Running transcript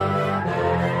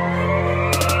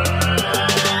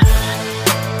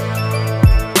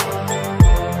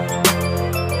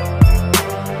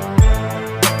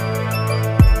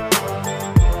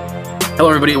Hello,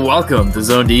 everybody. Welcome to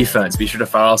Zone Defense. Be sure to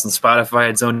follow us on Spotify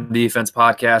at Zone Defense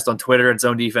Podcast, on Twitter at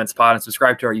Zone Defense Pod, and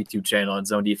subscribe to our YouTube channel at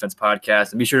Zone Defense Podcast.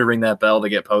 And be sure to ring that bell to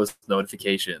get post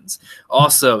notifications.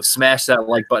 Also, smash that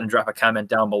like button, drop a comment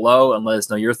down below, and let us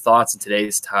know your thoughts on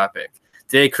today's topic.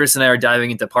 Today, Chris and I are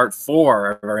diving into part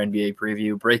 4 of our NBA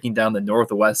preview, breaking down the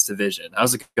Northwest Division.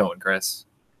 How's it going, Chris?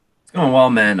 It's going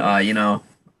well, man.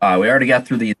 We already got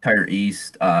through the entire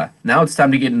East. Now it's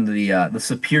time to get into the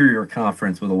Superior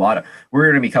Conference with we're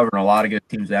going to be covering a lot of good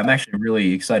teams. I'm actually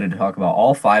really excited to talk about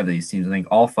all 5 of these teams. I think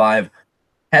all 5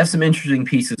 have some interesting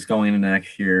pieces going into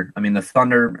next year. I mean, the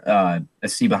Thunder, I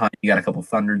see behind you got a couple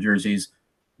Thunder jerseys.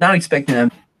 Not expecting them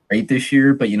to be great this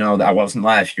year, but that wasn't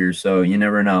last year, so you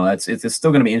never know. It's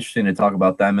still going to be interesting to talk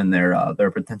about them and their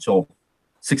potential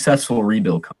successful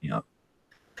rebuild coming up.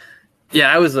 Yeah,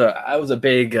 I was a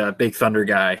big Thunder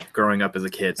guy growing up as a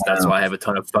kid. So that's why I have a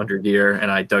ton of Thunder gear,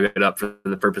 and I dug it up for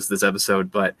the purpose of this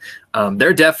episode. But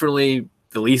they're definitely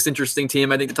the least interesting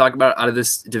team, I think, to talk about out of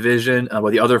this division.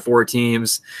 With the other 4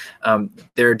 teams,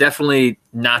 they're definitely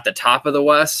not the top of the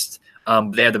West.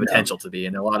 They have the potential to be,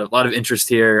 and a lot of interest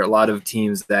here. A lot of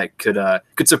teams that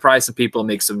could surprise some people,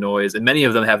 make some noise, and many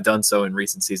of them have done so in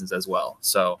recent seasons as well.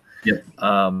 So,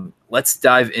 let's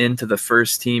dive into the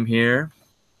first team here.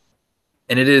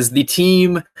 And it is the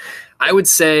team, I would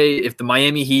say, if the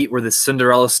Miami Heat were the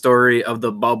Cinderella story of the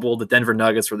bubble, the Denver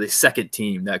Nuggets were the second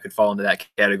team that could fall into that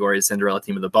category, the Cinderella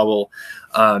team of the bubble.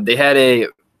 They had a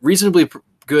reasonably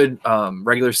good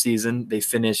regular season. They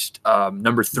finished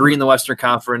number 3 in the Western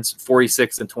Conference,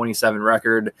 46-27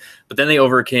 record. But then they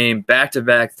overcame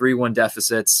back-to-back 3-1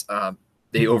 deficits.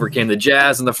 They overcame the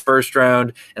Jazz in the first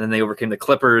round, and then they overcame the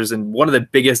Clippers. And one of the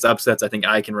biggest upsets I think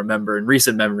I can remember, in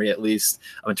recent memory at least,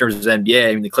 in terms of NBA,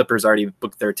 I mean, the Clippers already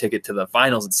booked their ticket to the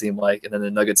finals, it seemed like, and then the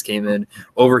Nuggets came in,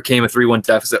 overcame a 3-1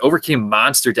 deficit, overcame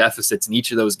monster deficits in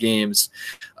each of those games,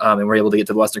 and were able to get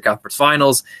to the Western Conference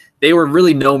Finals. They were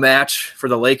really no match for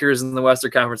the Lakers in the Western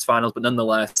Conference Finals, but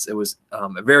nonetheless, it was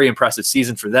a very impressive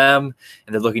season for them,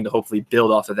 and they're looking to hopefully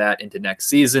build off of that into next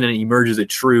season and emerge as a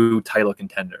true title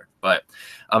contender. But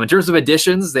in terms of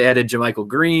additions, they added JaMychal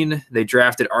Green, they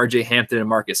drafted R.J. Hampton and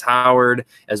Marcus Howard,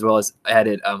 as well as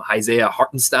added Isaiah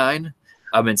Hartenstein.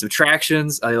 In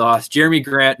subtractions, they lost Jeremy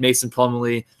Grant, Mason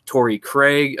Plumlee, Torrey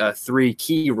Craig, 3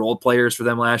 key role players for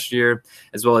them last year,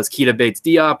 as well as Keita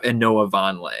Bates-Diop and Noah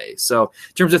Vonleh. So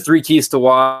in terms of 3 keys to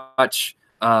watch,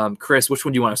 Chris, which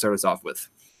one do you want to start us off with?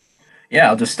 Yeah,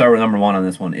 I'll just start with number 1 on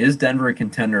this one. Is Denver a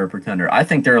contender or pretender? I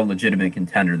think they're a legitimate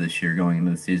contender this year going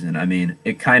into the season. I mean,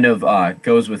 it kind of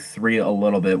goes with 3 a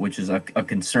little bit, which is a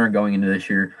concern going into this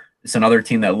year. It's another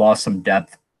team that lost some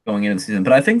depth going into the season,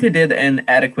 but I think they did an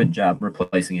adequate job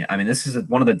replacing it. I mean, this is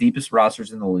one of the deepest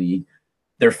rosters in the league.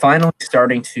 They're finally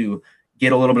starting to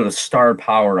get a little bit of star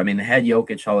power. I mean, they had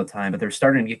Jokic all the time, but they're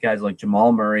starting to get guys like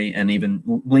Jamal Murray and even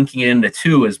linking it into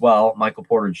 2 as well, Michael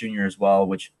Porter Jr. as well,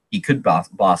 which he could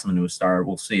blossom into a star.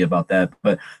 We'll see about that.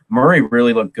 But Murray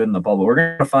really looked good in the bubble. We're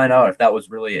going to find out if that was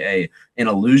really an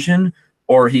illusion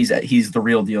or he's the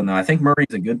real deal now. I think Murray's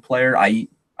a good player. I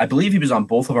believe he was on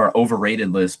both of our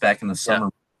overrated lists back in the summer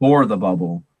before the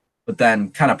bubble, but then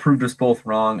kind of proved us both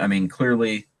wrong. I mean,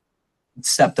 clearly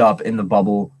stepped up in the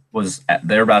bubble, was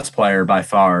their best player by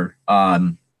far.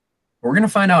 We're going to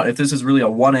find out if this is really a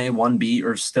 1A, 1B,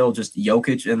 or still just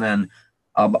Jokic and then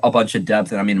a bunch of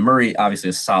depth. And I mean, Murray, obviously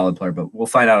a solid player, but we'll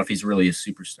find out if he's really a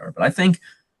superstar. But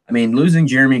I mean, losing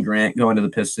Jeremy Grant, going to the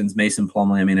Pistons, Mason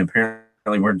Plumlee, I mean,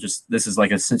 apparently this is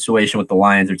like a situation with the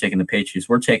Lions. They're taking the Patriots.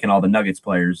 We're taking all the Nuggets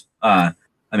players. I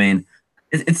mean,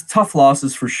 it's tough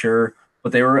losses for sure.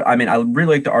 But I really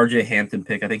like the R.J. Hampton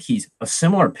pick. I think he's a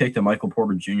similar pick to Michael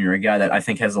Porter Jr., a guy that I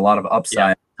think has a lot of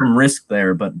upside from risk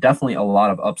there, but definitely a lot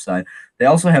of upside. They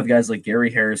also have guys like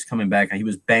Gary Harris coming back. He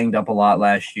was banged up a lot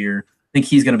last year. I think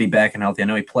he's going to be back and healthy. I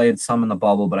know he played some in the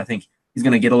bubble, but I think he's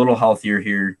going to get a little healthier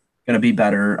here, going to be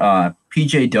better.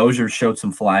 P.J. Dozier showed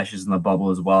some flashes in the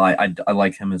bubble as well. I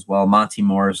like him as well. Monty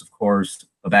Morris, of course,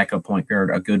 a backup point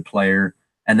guard, a good player.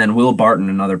 And then Will Barton,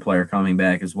 another player coming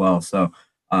back as well. So,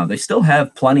 they still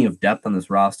have plenty of depth on this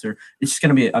roster. It's just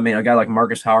going to be, a guy like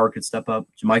Marcus Howard could step up.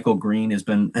 JaMychal Green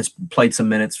has played some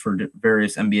minutes for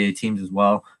various NBA teams as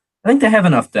well. I think they have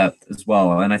enough depth as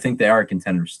well, and I think they are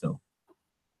contenders still.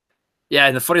 Yeah,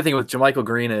 and the funny thing with JaMychal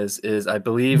Green is I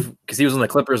believe because he was on the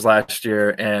Clippers last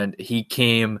year and he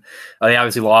came, they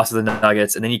obviously lost to the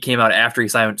Nuggets, and then he came out after he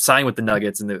signed with the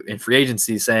Nuggets in free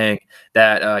agency saying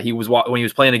that he was when he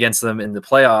was playing against them in the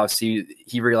playoffs,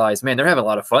 he realized, man, they're having a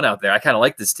lot of fun out there. I kind of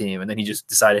like this team, and then he just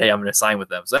decided, hey, I'm going to sign with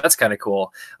them. So that's kind of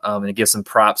cool, and it gives some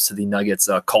props to the Nuggets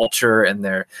culture and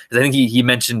their. Because I think he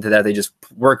mentioned that they just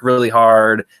work really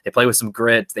hard, they play with some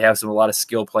grit, they have a lot of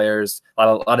skill players,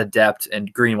 a lot of depth,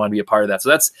 and Green wanted to be a part of that. So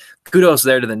that's kudos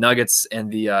there to the Nuggets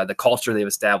and the culture they've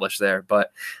established there.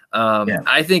 But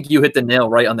I think you hit the nail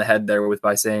right on the head there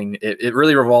by saying it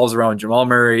really revolves around Jamal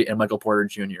Murray and Michael Porter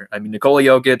Jr. I mean, Nikola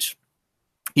Jokic,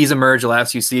 he's emerged the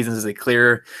last few seasons as a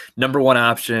clear #1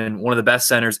 option, one of the best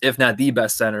centers, if not the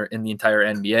best center in the entire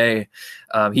NBA.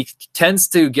 He tends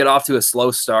to get off to a slow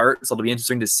start, so it'll be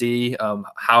interesting to see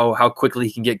how quickly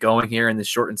he can get going here in this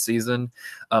shortened season.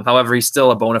 However, he's still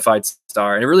a bona fide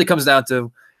star, and it really comes down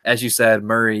to, as you said,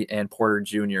 Murray and Porter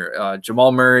Jr.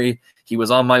 Jamal Murray, he was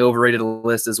on my overrated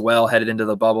list as well, headed into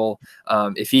the bubble.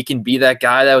 If he can be that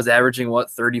guy that was averaging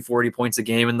 30, 40 points a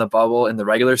game in the bubble in the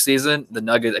regular season, the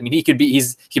Nuggets, I mean, he could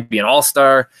be an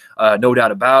all-star, no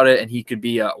doubt about it, and he could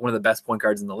be one of the best point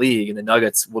guards in the league. And the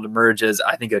Nuggets will emerge as,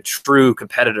 I think, a true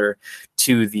competitor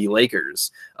to the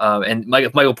Lakers. And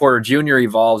Michael Porter Jr.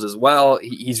 evolves as well.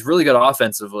 He's really good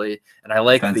offensively, and I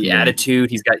like the attitude.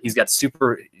 He's got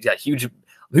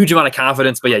huge amount of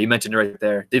confidence, but yeah, you mentioned it right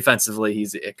there. Defensively,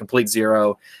 he's a complete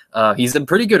zero. He's a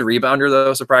pretty good rebounder,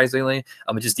 though, surprisingly,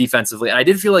 just defensively. And I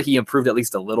did feel like he improved at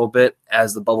least a little bit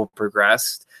as the bubble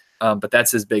progressed. But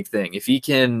that's his big thing. If he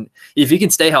can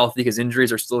stay healthy, because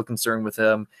injuries are still a concern with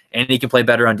him, and he can play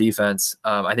better on defense,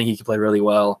 I think he can play really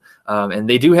well. And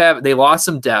they lost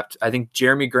some depth. I think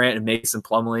Jeremy Grant and Mason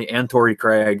Plumlee and Torrey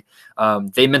Craig,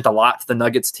 they meant a lot to the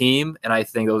Nuggets team, and I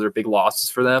think those are big losses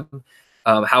for them.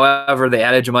 However, they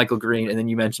added JaMychal Green, and then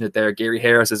you mentioned it there. Gary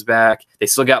Harris is back. They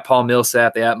still got Paul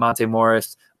Millsap. They have Monte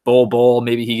Morris. Bull,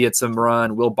 maybe he gets some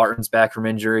run. Will Barton's back from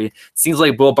injury. Seems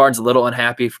like Will Barton's a little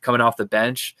unhappy for coming off the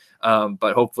bench,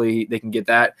 but hopefully they can get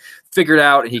that figured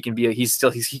out, and he can be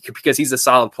because he's a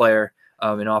solid player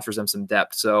and offers them some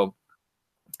depth. So,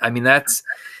 I mean, that's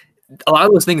a lot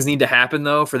of those things need to happen,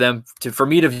 though, for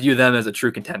me to view them as a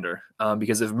true contender.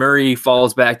 Because if Murray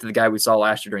falls back to the guy we saw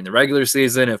last year during the regular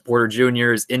season, if Porter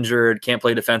Jr. is injured, can't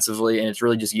play defensively, and it's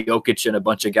really just Jokic and a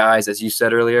bunch of guys, as you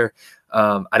said earlier,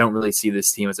 I don't really see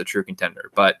this team as a true contender.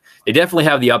 But they definitely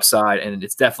have the upside, and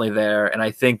it's definitely there. And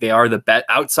I think they are the bet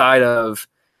outside of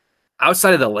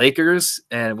the Lakers,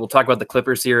 and we'll talk about the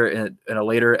Clippers here in a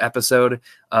later episode.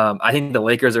 I think the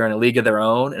Lakers are in a league of their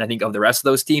own, and I think of the rest of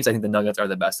those teams, I think the Nuggets are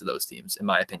the best of those teams, in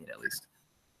my opinion, at least.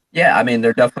 Yeah, I mean,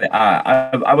 they're definitely.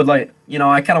 I would like,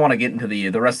 I kind of want to get into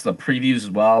the rest of the previews as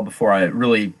well before I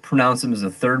really pronounce them as the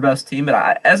third best team.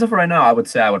 But as of right now, I would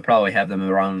say I would probably have them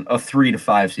around a 3 to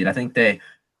 5 seed. I think they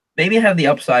maybe have the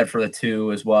upside for the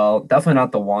 2 as well. Definitely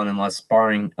not the 1, unless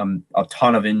barring a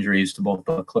ton of injuries to both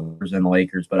the Clippers and the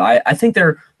Lakers. But I think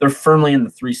they're firmly in the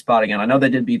 3 spot again. I know they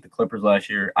did beat the Clippers last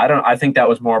year. I think that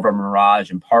was more of a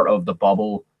mirage and part of the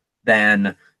bubble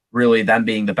than really them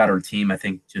being the better team. I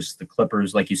think just the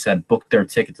Clippers, like you said, booked their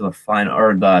ticket to the final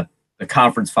or the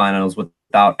conference finals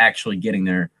without actually getting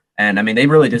there. And I mean, they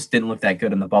really just didn't look that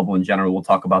good in the bubble in general. We'll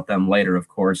talk about them later, of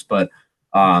course, but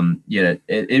yeah,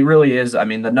 it really is. I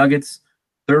mean, the Nuggets,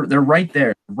 they're right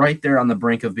there on the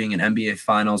brink of being an NBA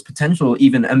Finals, potential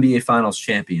even NBA Finals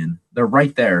champion. They're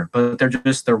right there, but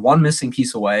they're one missing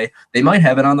piece away. They might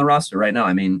have it on the roster right now.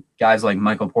 I mean, guys like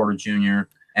Michael Porter Jr.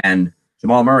 and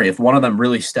Jamal Murray, if one of them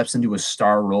really steps into a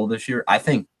star role this year, I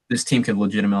think this team could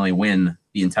legitimately win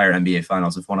the entire NBA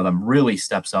Finals if one of them really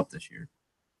steps up this year.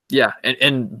 Yeah,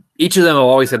 and each of them will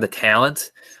always have the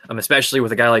talent, especially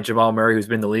with a guy like Jamal Murray, who's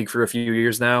been in the league for a few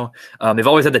years now. They've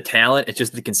always had the talent. It's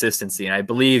just the consistency. And I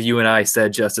believe you and I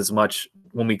said just as much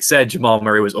when we said Jamal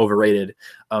Murray was overrated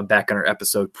back on our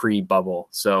episode pre-bubble.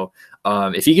 So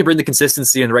if he can bring the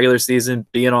consistency in the regular season,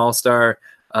 be an all-star,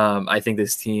 I think the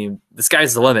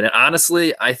sky's the limit. And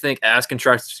honestly, I think as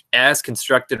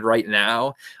constructed right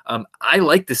now, I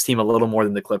like this team a little more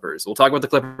than the Clippers. We'll talk about the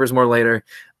Clippers more later,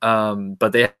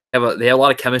 but they have a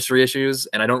lot of chemistry issues,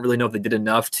 and I don't really know if they did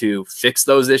enough to fix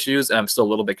those issues, and I'm still a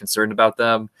little bit concerned about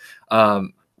them.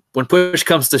 When push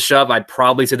comes to shove, I'd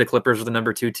probably say the Clippers are the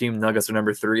number 2 team, Nuggets are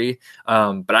number 3.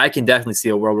 But I can definitely see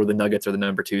a world where the Nuggets are the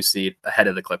number 2 seed ahead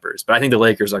of the Clippers. But I think the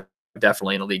Lakers are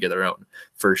definitely in a league of their own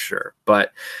for sure.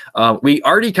 But we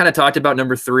already kind of talked about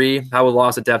number 3, how a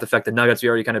loss of depth affect the Nuggets. We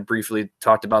already kind of briefly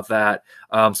talked about that.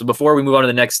 So before we move on to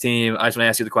the next team, I just want to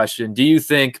ask you the question: do you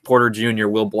think Porter Jr.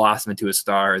 will blossom into a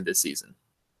star this season?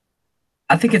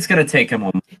 I think it's going to take him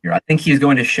 1 year. I think he's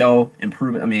going to show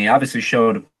improvement. I mean, he obviously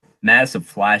showed massive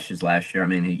flashes last year. I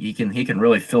mean, he can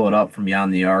really fill it up from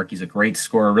beyond the arc. He's a great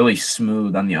scorer, really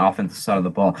smooth on the offensive side of the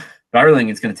ball. But I really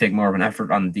think it's going to take more of an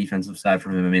effort on the defensive side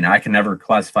from him. I mean, I can never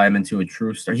classify him into a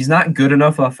true star. He's not good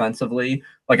enough offensively,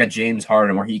 like a James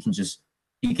Harden, where he can just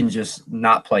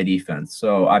not play defense.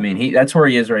 So I mean, that's where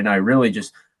he is right now. He really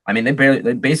just, I mean, they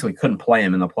basically couldn't play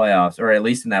him in the playoffs, or at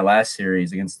least in that last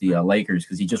series against the Lakers,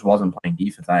 because he just wasn't playing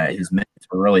defense. His minutes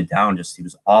were really down. He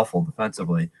was awful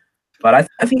defensively. But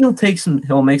I think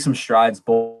he'll make some strides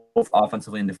both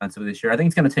offensively and defensively this year. I think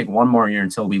it's going to take 1 more year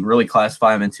until we really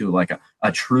classify him into like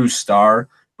a true star.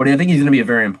 But I think he's going to be a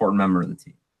very important member of the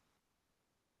team.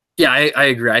 Yeah, I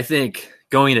agree. I think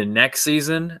going into next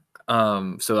season,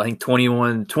 so I think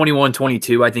 21,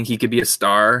 22, I think he could be a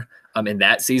star in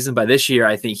that season. But this year,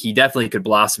 I think he definitely could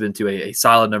blossom into a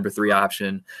solid number 3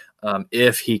 option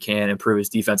if he can improve his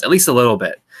defense at least a little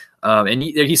bit. And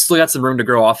he's still got some room to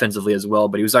grow offensively as well,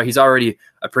 but he's already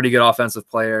a pretty good offensive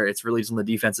player. It's really just on the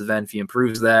defensive end. If he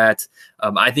improves that,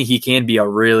 I think he can be a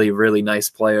really, really nice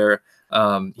player.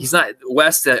 He's not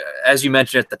West, as you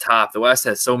mentioned at the top. The West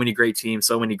has so many great teams,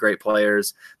 so many great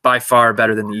players, by far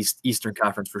better than the Eastern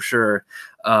Conference for sure.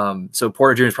 So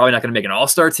Porter Jr. is probably not going to make an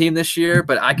all-star team this year,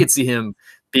 but I could see him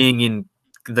being in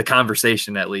the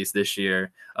conversation at least this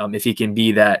year, if he can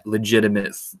be that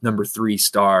legitimate number 3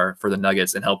 star for the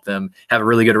Nuggets and help them have a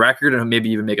really good record and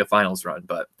maybe even make a finals run.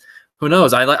 But who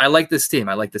knows? I like this team.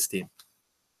 I like this team.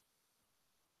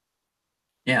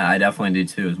 Yeah, I definitely do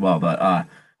too as well. But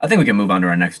I think we can move on to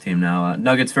our next team now.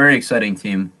 Nuggets, very exciting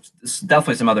team. There's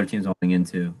definitely some other teams going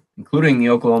into, including the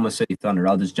Oklahoma City Thunder.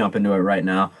 I'll just jump into it right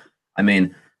now. I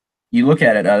mean, you look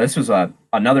at it, this was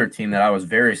another team that I was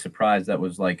very surprised that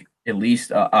was like at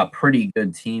least a pretty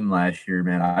good team last year,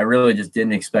 man. I really just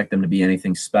didn't expect them to be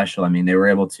anything special. I mean, they were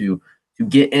able to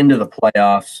get into the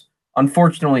playoffs.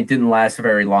 Unfortunately, didn't last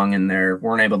very long in there.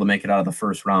 Weren't able to make it out of the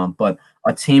first round. But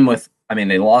a team with, I mean,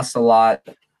 they lost a lot.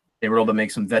 They were able to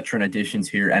make some veteran additions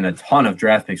here and a ton of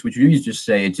draft picks, which you just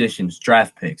say additions,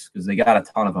 draft picks, because they got a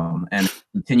ton of them and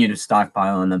continue to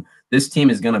stockpile on them. This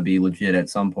team is going to be legit at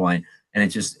some point, and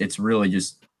it's really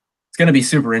just it's going to be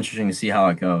super interesting to see how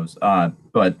it goes.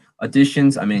 But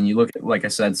additions, I mean, you look at, like I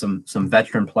said, some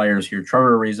veteran players here: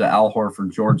 Trevor Ariza, Al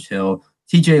Horford, George Hill,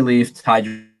 TJ Leaf,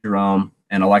 Ty Jerome,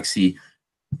 and Alexei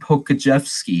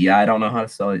Pokusevski. I don't know how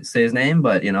to say his name,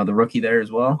 but you know, the rookie there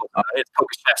as well. It's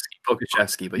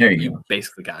Pokusevski, but there you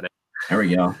basically got it. There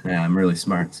we go. Yeah, I'm really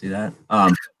smart. See that?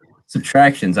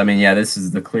 Subtractions. I mean, yeah, this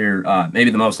is the clear,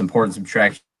 maybe the most important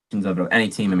subtractions of any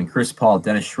team. I mean, Chris Paul,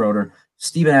 Dennis Schroeder,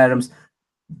 Steven Adams,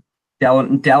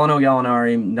 Dalano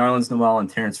Gallinari, Nerlens Noel, and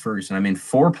Terrence Ferguson. I mean,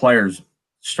 4 players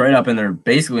straight up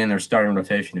basically in their starting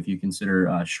rotation, if you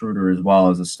consider Schroeder as well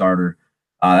as a starter.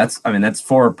 That's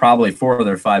probably 4 of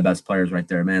their 5 best players right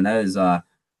there, man. That is,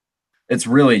 it's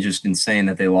really just insane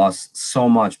that they lost so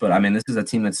much. But I mean, this is a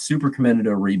team that's super committed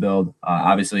to a rebuild.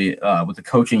 Obviously, with the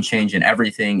coaching change and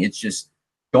everything, it's just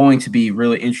going to be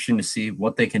really interesting to see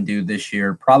what they can do this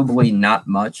year. Probably not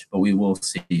much, but we will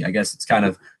see. I guess it's kind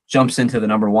of jumps into the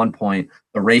number 1 point,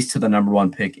 the race to the number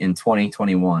 1 pick in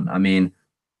 2021. I mean,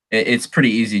 it's pretty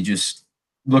easy just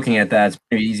looking at that. It's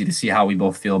pretty easy to see how we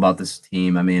both feel about this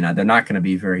team. I mean, they're not going to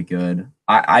be very good.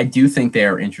 I do think they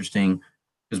are interesting,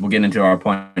 because we'll get into our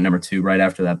point number 2 right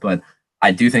after that. But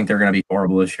I do think they're going to be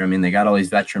horrible this year. I mean, they got all these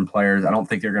veteran players. I don't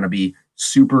think they're going to be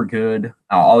super good.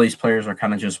 All these players are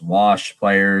kind of just wash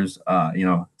players,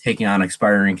 taking on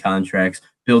expiring contracts,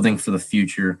 building for the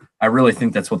future. I really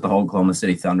think that's what the Oklahoma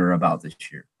City Thunder are about this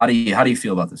year. How do you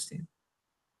feel about this team?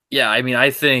 Yeah, I mean,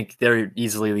 I think they're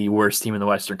easily the worst team in the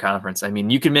Western Conference. I mean,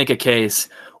 you can make a case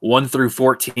 1 through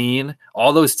 14.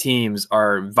 All those teams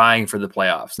are vying for the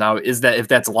playoffs. Now, if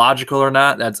that's logical or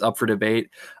not, that's up for debate.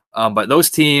 But those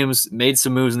teams made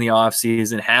some moves in the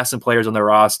offseason, have some players on their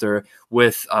roster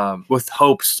with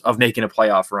hopes of making a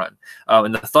playoff run.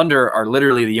 And the Thunder are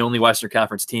literally the only Western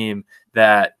Conference team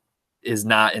that is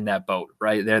not in that boat,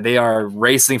 right? They are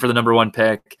racing for the number 1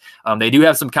 pick. They do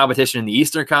have some competition in the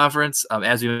Eastern Conference,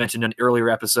 as we mentioned in earlier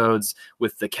episodes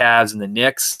with the Cavs and the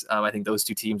Knicks. I think those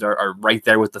 2 teams are right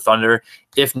there with the Thunder,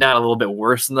 if not a little bit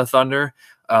worse than the Thunder.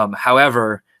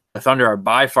 However, the Thunder are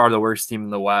by far the worst team in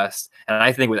the West, and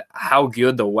I think with how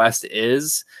good the West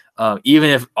is, even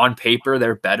if on paper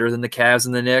they're better than the Cavs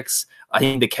and the Knicks, I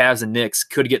think the Cavs and Knicks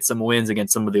could get some wins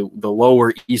against some of the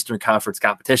lower Eastern Conference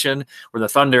competition, where the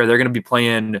Thunder, they're going to be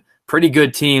playing pretty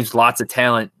good teams, lots of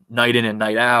talent, night in and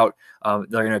night out. They're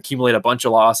going to accumulate a bunch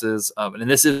of losses. And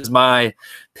this is my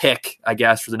pick, I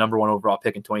guess, for the number 1 overall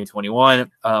pick in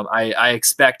 2021. I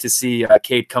expect to see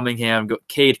Cade Cunningham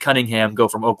go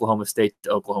from Oklahoma State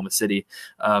to Oklahoma City.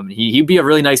 He'd be a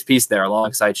really nice piece there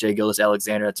alongside Shai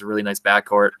Gilgeous-Alexander. That's a really nice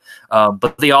backcourt.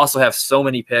 But they also have so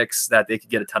many picks that they could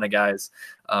get a ton of guys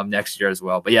next year as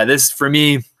well. But yeah, this for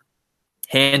me,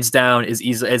 hands down, is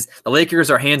easy. As the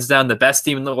Lakers are hands down the best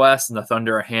team in the West, and the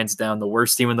Thunder are hands down the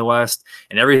worst team in the West,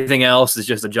 and everything else is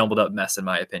just a jumbled up mess in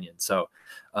my opinion. So,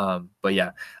 but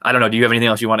yeah, I don't know. Do you have anything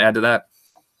else you want to add to that?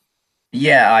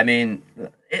 Yeah, I mean,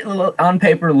 on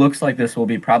paper looks like this will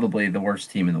be probably the worst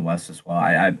team in the West as well.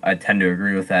 I tend to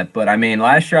agree with that. But I mean,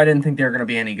 last year I didn't think they were going to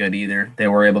be any good either. They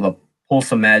were able to pull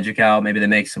some magic out. Maybe they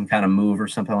make some kind of move or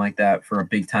something like that for a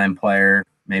big time player.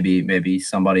 Maybe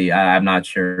somebody, I'm not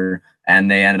sure.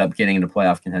 And they ended up getting into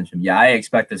playoff contention. Yeah, I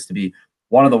expect this to be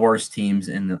one of the worst teams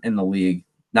in the league,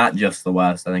 not just the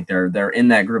West. I think they're in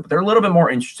that group. They're a little bit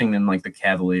more interesting than like the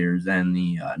Cavaliers and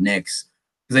the Knicks,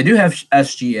 because they do have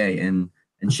SGA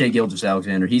and Shai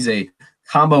Gilgeous-Alexander. He's a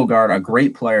combo guard, a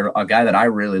great player, a guy that I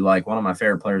really like, one of my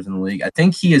favorite players in the league. I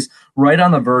think he is right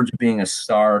on the verge of being a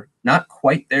star. Not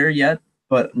quite there yet,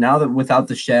 but now that without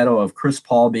the shadow of Chris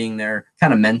Paul being there,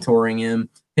 kind of mentoring him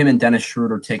and Dennis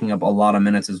Schroeder taking up a lot of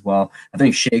minutes as well, I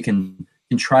think Shai can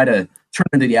try to turn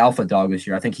into the alpha dog this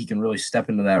year. I think he can really step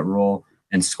into that role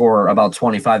and score about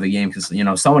 25 a game, because, you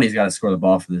know, somebody's got to score the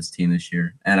ball for this team this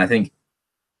year. And I think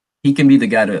he can be the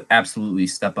guy to absolutely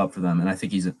step up for them. And I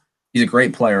think he's a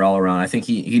great player all around. I think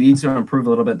he needs to improve a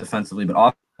little bit defensively,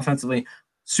 but offensively,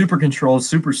 super controlled,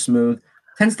 super smooth,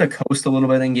 tends to coast a little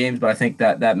bit in games, but I think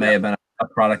that may have been a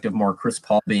product of more Chris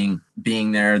Paul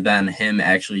being there than him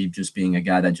actually just being a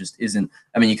guy that just isn't.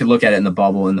 I mean, you could look at it in the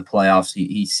bubble, in the playoffs.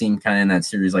 He seemed kind of in that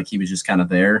series like he was just kind of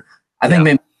there. I think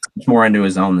maybe more into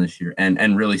his own this year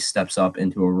and really steps up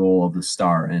into a role of the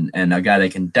star and a guy they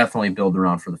can definitely build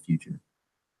around for the future.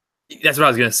 That's what I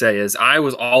was going to say. Is I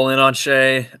was all in on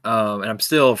Shai, and I'm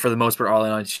still, for the most part, all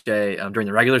in on Shai. During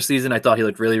the regular season, I thought he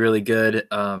looked really, really good.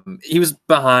 He was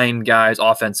behind guys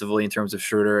offensively in terms of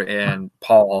Schroeder and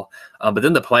Paul. But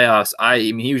then the playoffs, I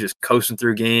mean, he was just coasting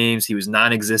through games. He was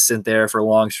non-existent there for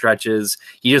long stretches.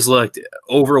 He just looked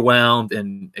overwhelmed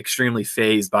and extremely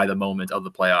fazed by the moment of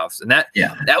the playoffs. And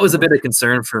that was a bit of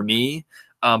concern for me.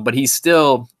 But he's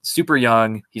still super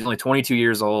young. He's only 22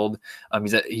 years old.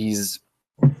 He's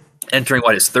entering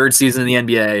his third season in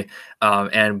the NBA,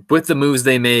 and with the moves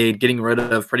they made, getting rid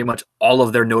of pretty much all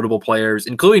of their notable players,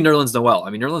 including Nerlens Noel. I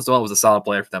mean, Nerlens Noel was a solid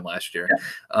player for them last year.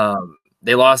 Yeah.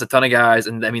 They lost a ton of guys,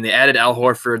 and I mean, they added Al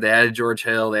Horford, they added George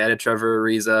Hill, they added Trevor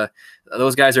Ariza.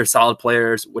 Those guys are solid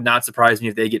players. Would not surprise me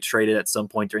if they get traded at some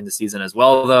point during the season as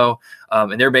well, though.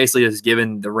 And they're basically just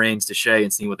giving the reins to Shai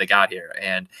and seeing what they got here.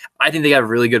 And I think they got a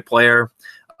really good player.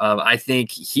 I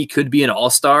think he could be an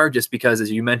all-star just because,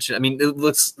 as you mentioned, I mean, it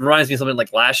reminds me of something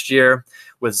like last year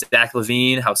with Zach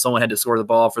LaVine, how someone had to score the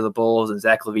ball for the Bulls, and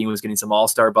Zach LaVine was getting some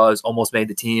all-star buzz, almost made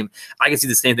the team. I can see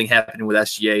the same thing happening with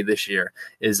SGA this year.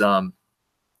 Is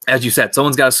as you said,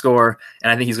 someone's got to score,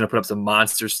 and I think he's going to put up some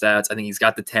monster stats. I think he's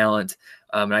got the talent,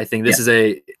 and I think this is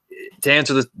to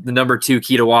answer the number 2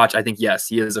 key to watch. I think yes,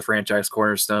 he is a franchise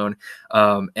cornerstone,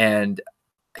 and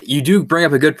you do bring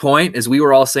up a good point, as we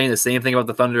were all saying the same thing about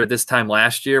the Thunder at this time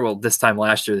last year. Well, this time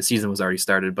last year, the season was already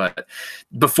started, but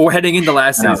before heading into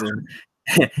last season,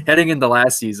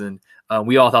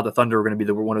 we all thought the Thunder were going to be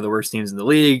one of the worst teams in the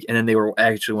league, and then they were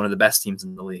actually one of the best teams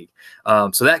in the league.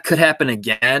 So that could happen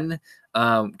again,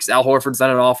 because Al Horford's not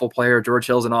an awful player. George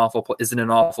Hill's isn't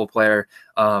an awful player.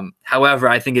 However,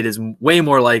 I think it is way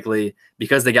more likely,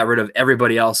 because they got rid of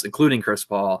everybody else, including Chris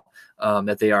Paul,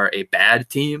 that they are a bad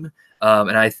team.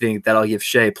 And I think that'll give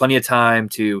Shai plenty of time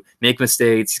to make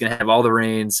mistakes. He's going to have all the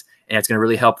reins, and it's going to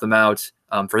really help them out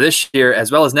for this year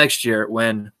as well as next year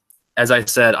when, as I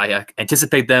said, I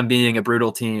anticipate them being a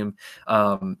brutal team.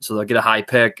 So they'll get a high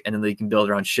pick, and then they can build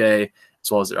around Shai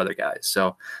as well as their other guys.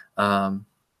 So,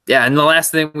 yeah, and the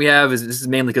last thing we have is, this is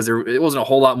mainly because it wasn't a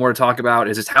whole lot more to talk about,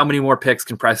 is just how many more picks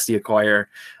can Presti acquire.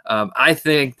 I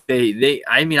think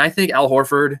I think Al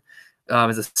Horford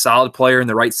is a solid player in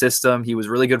the right system. He was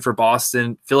really good for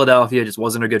Boston. Philadelphia just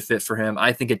wasn't a good fit for him.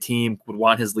 I think a team would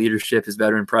want his leadership, his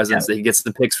veteran presence, that he gets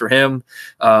the picks for him.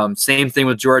 Same thing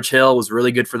with George Hill, was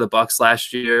really good for the Bucks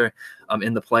last year.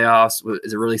 in the playoffs.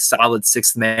 Is a really solid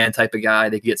sixth man type of guy.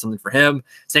 They could get something for him.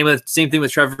 Same thing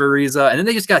with Trevor Ariza. And then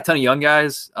they just got a ton of young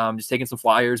guys, just taking some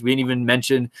flyers. We didn't even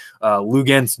mention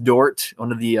Lugens Dort,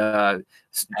 one of the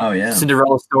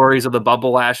Cinderella stories of the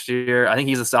bubble last year. I think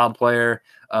he's a solid player.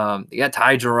 They got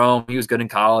Ty Jerome. He was good in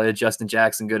college. Justin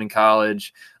Jackson, good in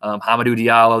college. Hamidou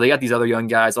Diallo. They got these other young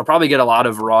guys. They'll probably get a lot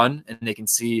of run, and they can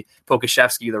see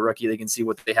Pokashevsky, the rookie. They can see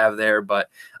what they have there. But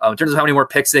in terms of how many more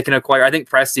picks they can acquire, I think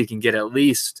Presti can get at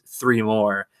least 3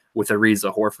 more with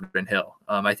Ariza, Horford, and Hill.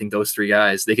 I think those 3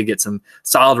 guys, they could get some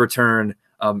solid return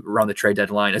around the trade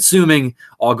deadline, assuming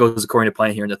all goes according to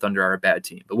plan here and the Thunder are a bad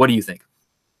team. But what do you think?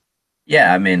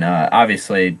 Yeah, I mean,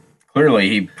 obviously, clearly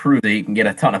he proved that he can get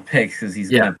a ton of picks because he's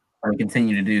going to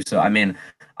continue to do so. I mean,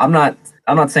 I'm not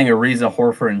saying Ariza,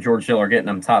 Horford, and George Hill are getting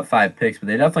them top 5 picks, but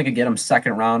they definitely could get them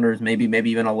second rounders, maybe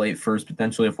even a late first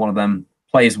potentially if one of them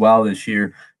plays well this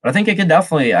year. But I think it could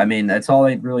definitely. I mean, that's all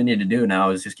they really need to do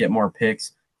now is just get more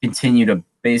picks, continue to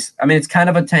base. I mean, it's kind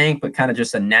of a tank, but kind of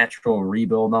just a natural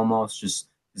rebuild almost, just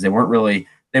because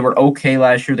they were okay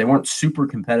last year. They weren't super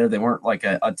competitive. They weren't like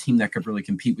a team that could really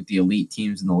compete with the elite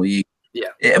teams in the league. Yeah,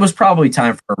 it was probably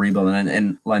time for a rebuild.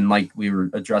 And like we were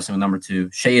addressing with number 2,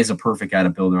 Shai is a perfect guy to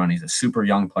build around. He's a super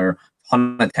young player,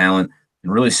 ton of talent, can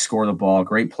really score the ball,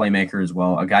 great playmaker as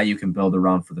well, a guy you can build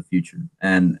around for the future.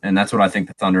 And that's what I think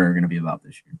the Thunder are going to be about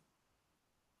this year.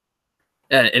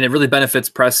 And it really benefits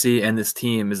Presti and this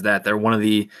team is that they're one of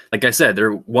the, like I said,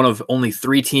 they're one of only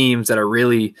 3 teams that are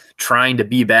really trying to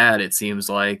be bad, it seems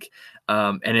like.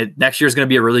 And next year is going to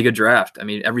be a really good draft. I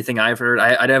mean, everything I've heard,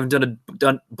 I haven't done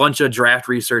a bunch of draft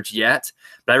research yet,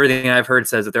 but everything I've heard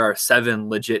says that there are 7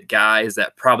 legit guys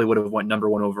that probably would have went number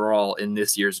 1 overall in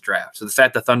this year's draft. So the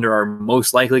fact the Thunder are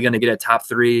most likely going to get a top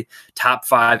 3, top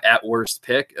 5 at worst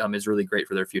pick is really great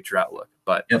for their future outlook.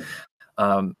 But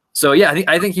so yeah,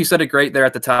 I think you said it great there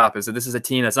at the top. Is that this is a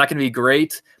team that's not going to be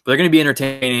great, but they're going to be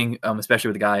entertaining, especially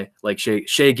with a guy like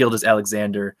Shai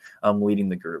Gilgeous-Alexander leading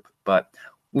the group. But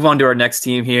move on to our next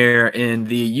team here in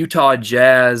the Utah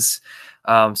Jazz.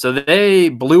 So they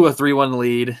blew a 3-1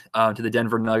 lead to the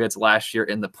Denver Nuggets last year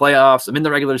in the playoffs. In the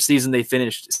regular season, they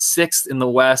finished 6th in the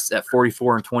West at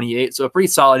 44-28. So a pretty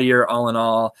solid year all in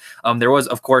all. There was,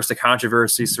 of course, the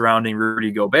controversy surrounding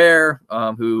Rudy Gobert,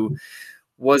 who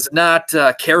was not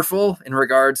careful in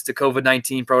regards to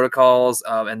COVID-19 protocols,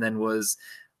 and then was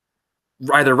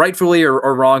either rightfully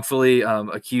or wrongfully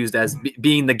accused as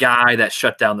being the guy that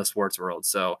shut down the sports world.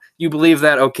 So you believe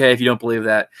that, okay. If you don't believe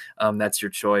that, that's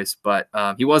your choice. But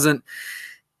he wasn't.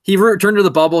 He returned to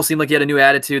the bubble, seemed like he had a new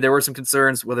attitude. There were some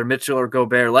concerns whether Mitchell or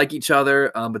Gobert like each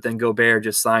other, but then Gobert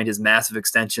just signed his massive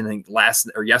extension, I think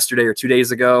yesterday or 2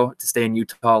 days ago, to stay in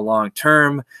Utah long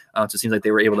term. So it seems like they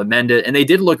were able to mend it. And they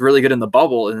did look really good in the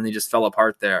bubble, and then they just fell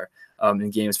apart there in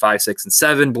games 5, 6, and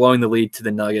 7, blowing the lead to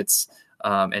the Nuggets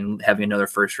and having another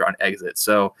first-round exit.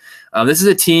 So this is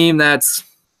a team that's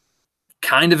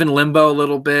kind of in limbo a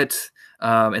little bit.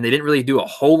 And they didn't really do a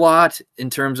whole lot in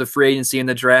terms of free agency in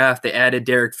the draft. They added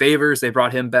Derek Favors. They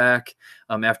brought him back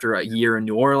after a year in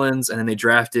New Orleans. And then they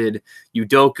drafted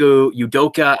Udoka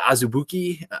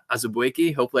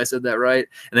Azubuike. Hopefully I said that right.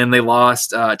 And then they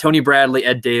lost Tony Bradley,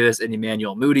 Ed Davis, and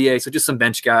Emmanuel Mudiay. So just some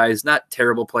bench guys, not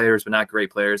terrible players, but not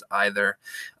great players either.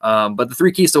 But the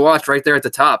 3 keys to watch right there at the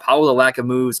top. How will the lack of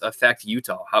moves affect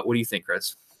Utah? What do you think,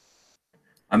 Chris?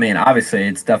 I mean, obviously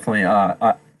it's definitely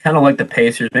kind of like the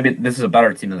Pacers. Maybe this is a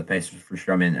better team than the Pacers for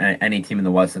sure. I mean, any team in the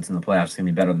West that's in the playoffs is going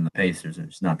to be better than the Pacers.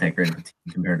 It's not that great of a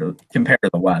team compared to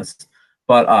the West.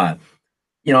 But,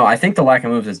 I think the lack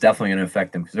of moves is definitely going to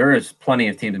affect them because there is plenty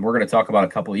of teams, and we're going to talk about a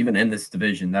couple even in this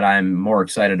division that I'm more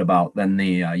excited about than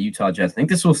the Utah Jazz. I think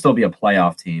this will still be a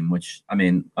playoff team, which, I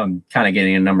mean, I'm kind of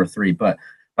getting in number 3. But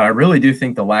I really do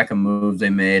think the lack of moves they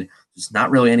made, just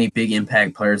not really any big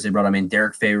impact players they brought. I mean,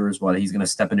 Derek Favors, he's going to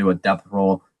step into a depth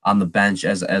role on the bench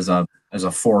as a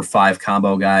 4-5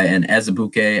 combo guy, and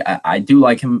Azubuike, I do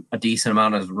like him a decent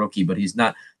amount as a rookie, but he's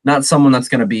not someone that's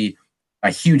going to be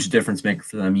a huge difference maker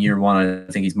for them year one.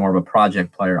 I think he's more of a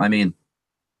project player. I mean,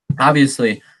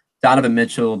 obviously Donovan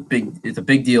Mitchell, it's a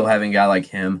big deal having a guy like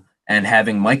him, and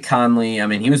having Mike Conley. I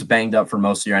mean, he was banged up for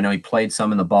most of the year. I know he played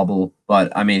some in the bubble,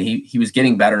 but I mean, he was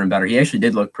getting better and better. He actually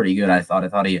did look pretty good. I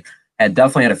thought he had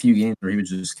definitely had a few games where he was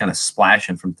just kind of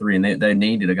splashing from 3, and they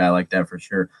needed a guy like that for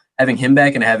sure. Having him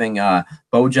back and having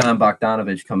Bojan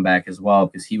Bogdanovic come back as well,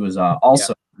 because he was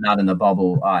also not in the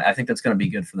bubble, I think that's going to be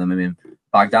good for them. I mean,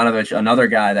 Bogdanovic, another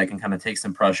guy that can kind of take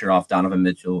some pressure off Donovan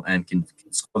Mitchell and can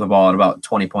score the ball at about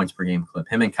 20 points per game clip.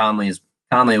 Him and Conley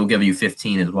will give you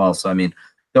 15 as well. So, I mean,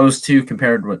 those two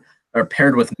paired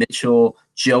with Mitchell,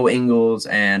 Joe Ingles,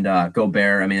 and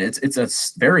Gobert. I mean, it's a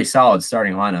very solid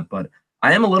starting lineup, but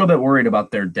I am a little bit worried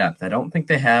about their depth. I don't think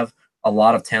they have a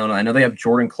lot of talent. I know they have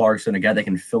Jordan Clarkson, a guy that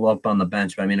can fill up on the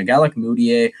bench, but I mean, a guy like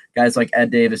Moutier, guys like Ed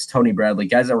Davis, Tony Bradley,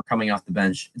 guys that were coming off the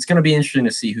bench. It's going to be interesting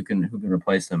to see who can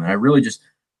replace them. And I really just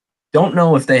don't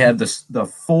know if they have the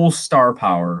full star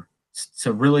power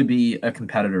to really be a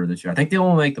competitor this year. I think they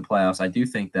will make the playoffs. I do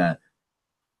think that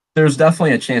there's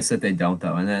definitely a chance that they don't,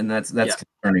 though, and that's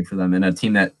concerning for them, and a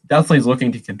team that definitely is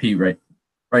looking to compete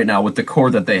right now with the core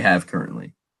that they have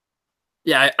currently.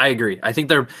 Yeah, I agree. I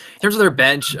think in terms of their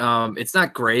bench, it's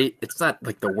not great. It's not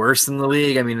like the worst in the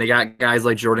league. I mean, they got guys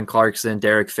like Jordan Clarkson,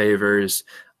 Derek Favors,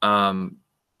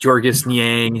 Georges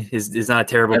Niang is not a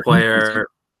terrible player.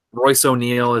 Royce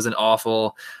O'Neal isn't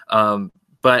awful,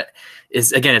 but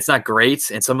it's not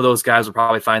great. And some of those guys will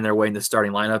probably find their way in the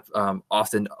starting lineup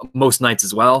often, most nights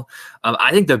as well.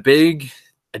 I think the big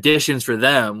additions for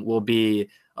them will be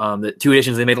the two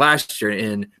additions they made last year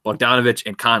in Bogdanovic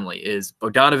and Conley. Is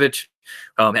Bogdanovic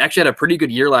actually had a pretty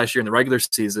good year last year in the regular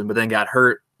season, but then got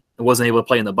hurt and wasn't able to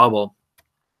play in the bubble.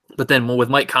 But then with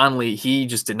Mike Conley, he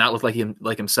just did not look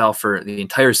like himself for the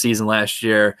entire season last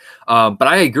year. But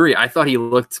I agree. I thought he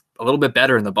looked a little bit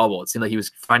better in the bubble. It seemed like he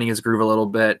was finding his groove a little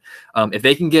bit. If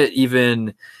they can get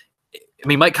even – I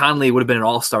mean, Mike Conley would have been an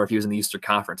all-star if he was in the Eastern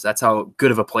Conference. That's how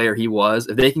good of a player he was.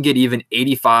 If they can get even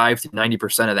 85 to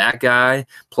 90% of that guy,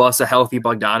 plus a healthy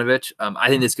Bogdanovic, I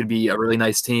think this could be a really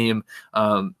nice team.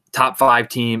 Top 5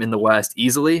 team in the West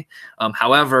easily.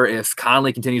 However, if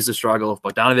Conley continues to struggle, if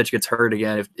Bogdanovic gets hurt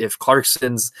again, if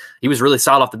Clarkson's he was really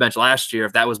solid off the bench last year,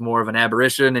 if that was more of an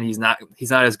aberration and he's not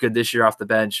as good this year off the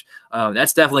bench,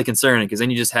 that's definitely concerning because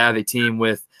then you just have a team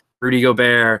with Rudy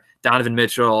Gobert, Donovan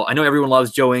Mitchell. I know everyone loves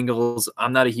Joe Ingles.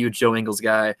 I'm not a huge Joe Ingles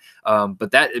guy,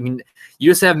 but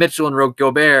you just have Mitchell and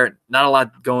Gobert, not a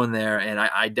lot going there, and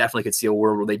I definitely could see a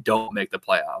world where they don't make the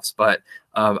playoffs. But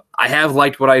I have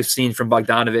liked what I've seen from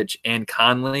Bogdanovic and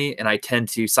Conley, and I tend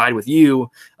to side with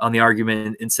you on the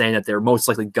argument in saying that they're most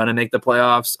likely going to make the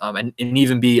playoffs and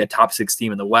even be a top 6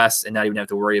 team in the West and not even have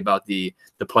to worry about the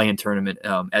play-in tournament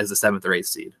as the 7th or 8th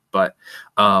seed. But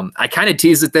I kind of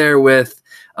teased it there with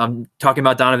talking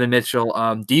about Donovan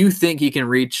Mitchell. Do you think he can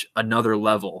reach another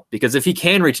level? Because if he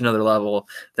can reach another level,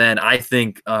 then I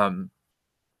think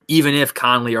even if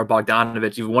Conley or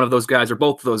Bogdanovic, even one of those guys or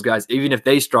both of those guys, even if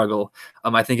they struggle,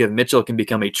 I think if Mitchell can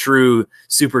become a true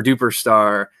super duper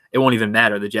star, it won't even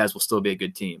matter. The Jazz will still be a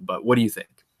good team. But what do you think?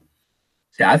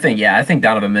 I think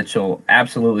Donovan Mitchell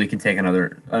absolutely can take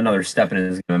another step in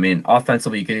his game. I mean,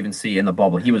 offensively, you could even see in the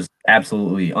bubble, he was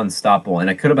absolutely unstoppable. And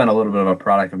it could have been a little bit of a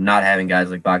product of not having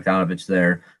guys like Bogdanovic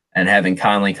there and having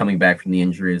Conley coming back from the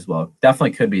injury as well.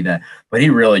 Definitely could be that. But he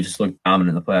really just looked dominant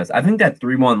in the playoffs. I think that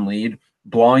 3-1 lead,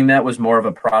 blowing that was more of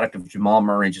a product of Jamal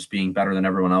Murray just being better than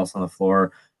everyone else on the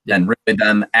floor than really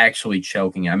them actually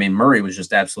choking. I mean, Murray was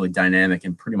just absolutely dynamic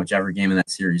in pretty much every game in that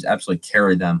series, absolutely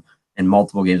carried them in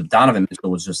multiple games. Donovan Mitchell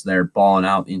was just there balling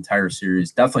out the entire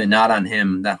series. Definitely not on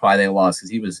him. That's why they lost, because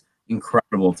he was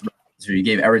incredible. He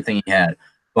gave everything he had.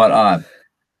 But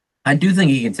I do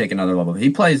think he can take another level. He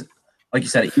plays, like you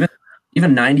said,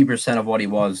 even 90% of what he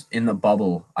was in the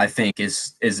bubble, I think,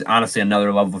 is honestly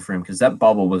another level for him, because that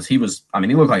bubble he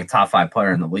looked like a top 5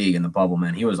 player in the league in the bubble,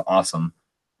 man. He was awesome.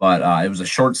 But it was a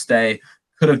short stay.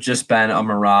 Could have just been a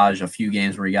mirage, a few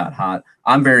games where he got hot.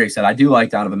 I'm very excited. I do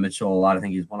like Donovan Mitchell a lot. I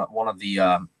think he's one of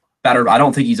the better. I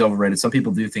don't think he's overrated. Some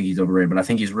people do think he's overrated, but I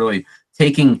think he's really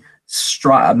taking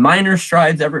minor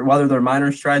strides whether they're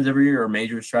minor strides every year or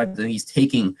major strides. And he's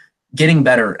getting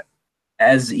better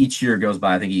as each year goes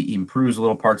by. I think he improves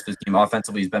little parts of his game.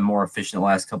 Offensively, he's been more efficient the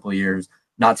last couple of years,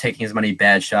 not taking as many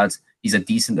bad shots. He's a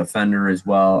decent defender as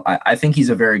well. I think he's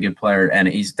a very good player, and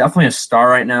he's definitely a star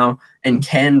right now and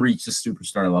can reach the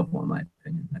superstar level, in my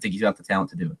opinion. I think he's got the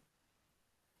talent to do it.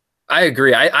 I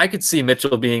agree. I could see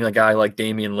Mitchell being a guy like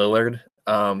Damian Lillard,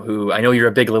 who I know you're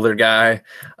a big Lillard guy,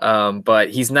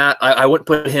 but he's not. I wouldn't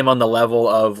put him on the level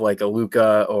of like a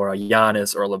Luka or a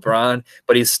Giannis or a LeBron,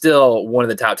 but he's still one of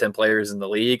the top 10 players in the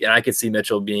league, and I could see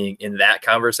Mitchell being in that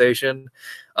conversation.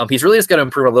 He's really just got to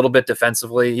improve a little bit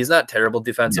defensively. He's not terrible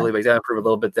defensively, but he's got to improve a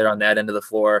little bit there on that end of the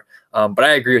floor. But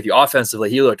I agree with you. Offensively,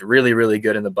 he looked really, really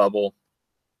good in the bubble.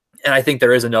 And I think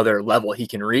there is another level he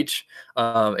can reach.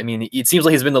 I mean, it seems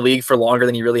like he's been in the league for longer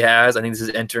than he really has. I think this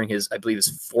is entering his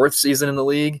 4th season in the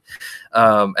league.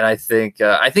 And I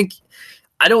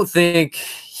don't think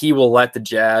he will let the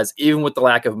Jazz, even with the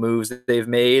lack of moves that they've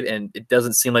made, and it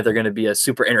doesn't seem like they're going to be a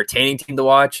super entertaining team to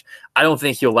watch. I don't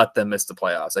think he'll let them miss the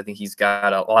playoffs. I think he's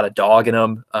got a lot of dog in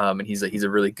him, and he's a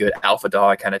really good alpha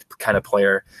dog kind of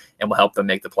player, and will help them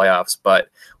make the playoffs. But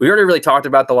we already really talked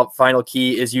about the final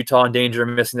key is Utah in danger of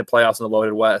missing the playoffs in the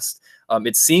loaded West.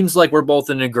 It seems like we're both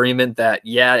in agreement that,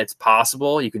 yeah, it's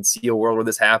possible. You can see a world where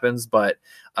this happens, but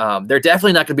they're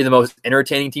definitely not going to be the most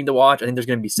entertaining team to watch. I think there's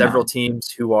going to be several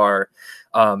teams who are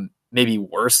maybe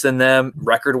worse than them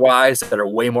record-wise that are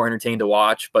way more entertaining to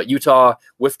watch. But Utah,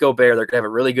 with Gobert, they're going to have a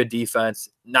really good defense.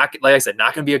 Not, like I said,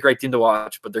 not going to be a great team to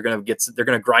watch, but they're going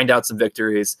to grind out some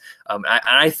victories.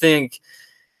 I think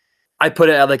I put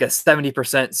it at like a 70%,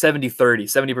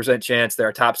 70% chance they're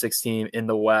a top 6 team in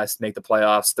the West, make the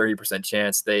playoffs, 30%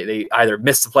 chance they either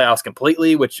miss the playoffs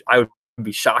completely, which I would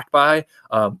be shocked by,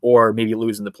 or maybe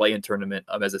lose in the play-in tournament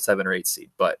as a 7 or 8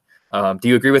 seed. But do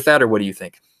you agree with that, or what do you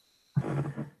think?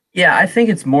 Yeah, I think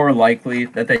it's more likely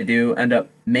that they do end up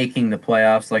making the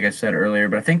playoffs, like I said earlier.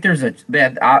 But I think there's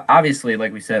obviously,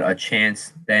 like we said, a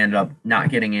chance they end up not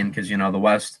getting in because, the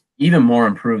West even more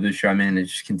improved this year. I mean, it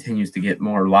just continues to get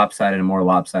more lopsided and more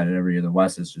lopsided every year. The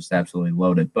West is just absolutely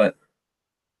loaded. But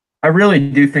I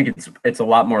really do think it's a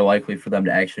lot more likely for them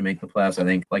to actually make the playoffs. I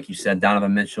think, like you said,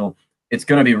 Donovan Mitchell, it's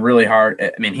going to be really hard.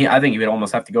 I mean, I think he would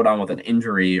almost have to go down with an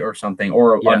injury or something,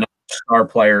 or another star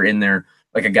player in there,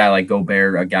 like a guy like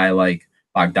Gobert, a guy like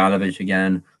Bogdanovich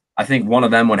again. I think one of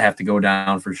them would have to go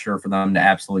down for sure for them to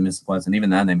absolutely miss the playoffs. And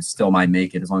even then, they still might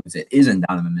make it as long as it isn't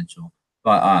Donovan Mitchell.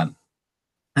 But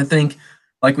I think,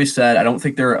 like we said,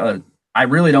 I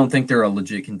really don't think they're a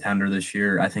legit contender this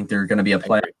year. I think they're going to be a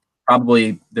playoff.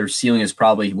 Probably their ceiling is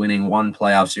probably winning one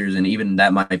playoff series, and even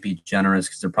that might be generous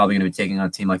because they're probably going to be taking on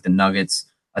a team like the Nuggets,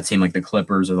 a team like the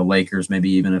Clippers or the Lakers, maybe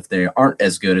even if they aren't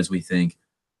as good as we think.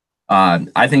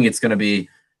 I think it's going to be.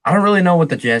 I don't really know what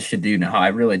the Jazz should do now. I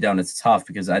really don't. It's tough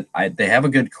because they have a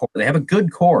good core. They have a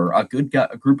good core, a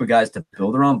group of guys to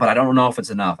build around, but I don't know if it's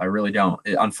enough. I really don't.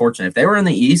 Unfortunately, if they were in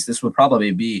the East, this would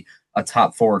probably be a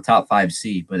top 4, top 5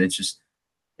 seed, but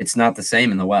it's not the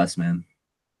same in the West, man.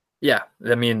 Yeah,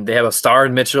 I mean, they have a star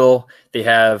in Mitchell. They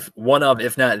have one of,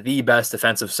 if not the best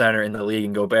defensive center in the league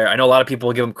in Gobert. I know a lot of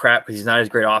people give him crap because he's not as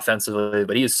great offensively,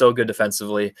 but he is so good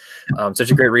defensively. Such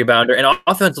a great rebounder. And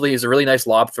offensively, he's a really nice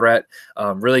lob threat,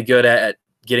 really good at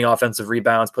getting offensive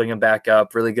rebounds, putting them back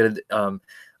up, really good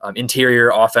interior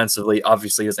offensively.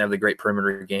 Obviously, he doesn't have the great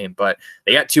perimeter game, but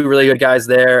they got 2 really good guys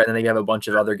there, and then they have a bunch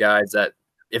of other guys that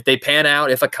if they pan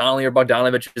out, if a Conley or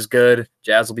Bogdanovich is good,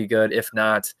 Jazz will be good. If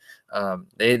not,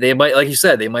 they might, like you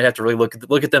said, they might have to really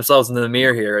look at themselves in the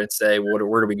mirror here and say, where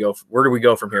do we go? Where do we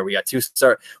go from here? We got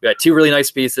 2 really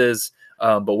nice pieces,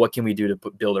 but what can we do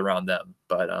to build around them?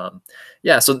 But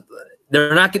yeah, so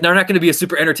they're not going to be a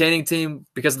super entertaining team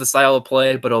because of the style of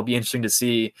play, but it'll be interesting to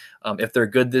see if they're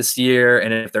good this year,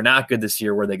 and if they're not good this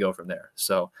year, where they go from there.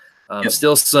 So.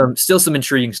 Still some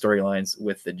intriguing storylines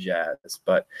with the Jazz,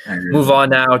 but move on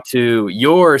now to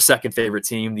your second favorite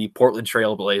team, the Portland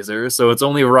Trail Blazers. So it's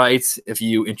only right if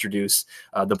you introduce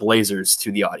the Blazers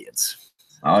to the audience.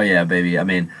 Oh yeah, baby. I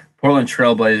mean, Portland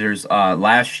Trail Blazers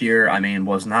last year, I mean,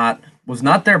 was not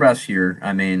their best year.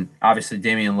 I mean, obviously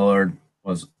Damian Lillard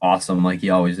was awesome, like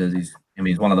he always is.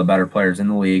 He's one of the better players in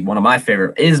the league. My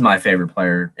favorite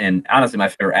player, and honestly my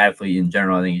favorite athlete in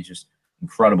general. I think he's just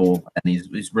incredible, and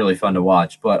he's really fun to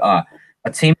watch. But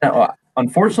a team that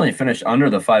unfortunately finished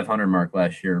under the 500 mark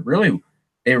last year.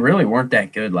 They really weren't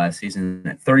that good last season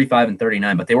at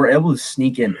 35-39, but they were able to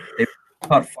sneak in. They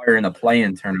caught fire in the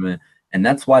play-in tournament, and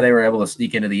that's why they were able to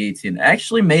sneak into the 18.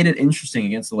 Actually made it interesting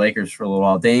against the Lakers for a little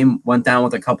while. Dame went down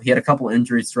with he had a couple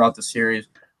injuries throughout the series.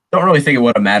 Don't really think it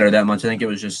would have mattered that much. I think it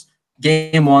was just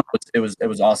Game 1, it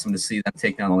was awesome to see them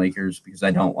take down the Lakers because I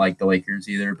don't like the Lakers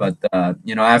either. But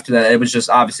after that, it was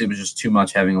just too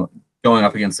much going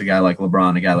up against a guy like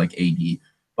LeBron, a guy like AD.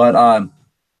 But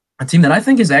a team that I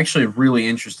think is actually really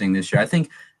interesting this year. I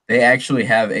think they actually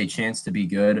have a chance to be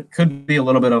good. Could be a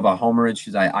little bit of a homerage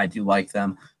because I do like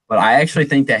them. But I actually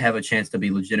think they have a chance to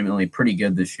be legitimately pretty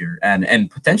good this year,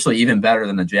 and potentially even better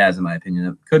than the Jazz, in my opinion.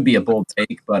 It could be a bold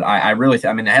take, but I really they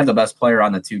have the best player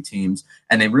on the 2 teams,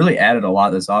 and they really added a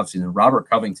lot this offseason. Robert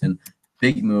Covington,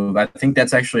 big move. I think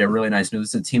that's actually a really nice move.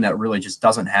 It's a team that really just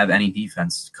doesn't have any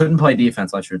defense. Couldn't play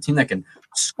defense last year. A team that can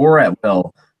score at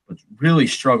will, but really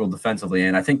struggled defensively,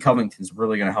 and I think Covington's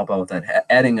really going to help out with that.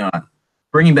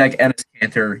 Bringing back Enes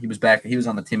Kanter. He was back. He was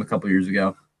on the team a couple years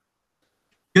ago.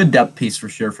 Good depth piece for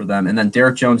sure for them. And then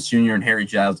Derrick Jones Jr. and Harry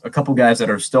Giles, a couple guys that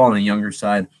are still on the younger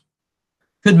side,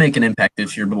 could make an impact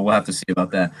this year, but we'll have to see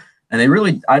about that. And I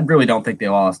really don't think they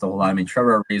lost a whole lot. I mean,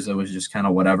 Trevor Ariza was just kind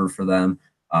of whatever for them.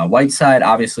 Whiteside,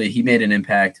 obviously, he made an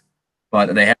impact,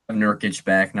 but they have Nurkic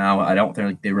back now. I don't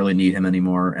think they really need him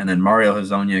anymore. And then Mario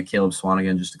Hezonja, Caleb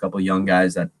Swanigan, just a couple of young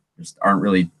guys that just aren't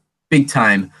really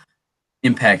big-time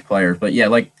impact players. But, yeah,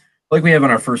 like we have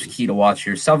on our first key to watch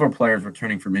here, several players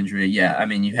returning from injury. Yeah, I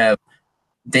mean, you have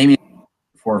Damian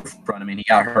forefront. I mean, he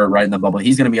got hurt right in the bubble.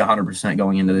 He's going to be 100%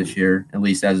 going into this year, at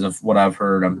least as of what I've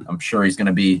heard. I'm sure he's going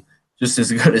to be just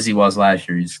as good as he was last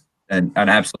year. He's an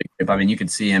absolute grip. I mean, you could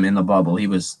see him in the bubble. He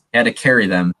had to carry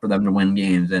them for them to win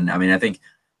games. And I mean, I think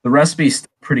the recipe's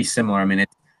pretty similar. I mean,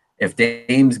 if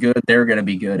Dame's good, they're going to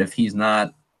be good. If he's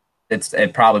not,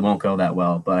 it probably won't go that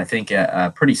well. But I think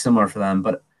pretty similar for them.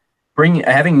 But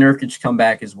having Nurkic come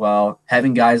back as well,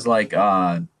 having guys like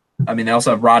they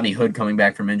also have Rodney Hood coming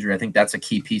back from injury. I think that's a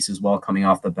key piece as well, coming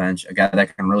off the bench, a guy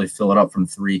that can really fill it up from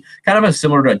three, kind of a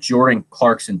similar to Jordan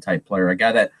Clarkson type player, a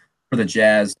guy that for the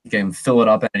Jazz can fill it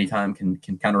up at any time, can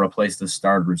kind of replace the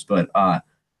starters. But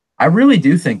I really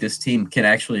do think this team can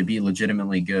actually be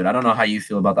legitimately good. I don't know how you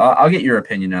feel about that. I'll get your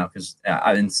opinion now because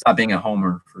I didn't stop being a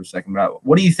homer for a second. But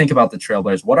what do you think about the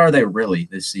Trailblazers? What are they really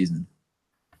this season?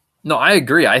 No, I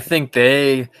agree. I think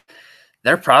they're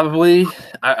probably,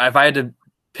 if I had to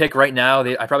pick right now,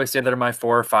 I probably say they're my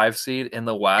 4 or 5 seed in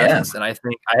the West. Yeah. And I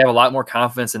think I have a lot more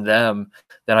confidence in them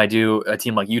than I do a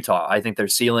team like Utah. I think their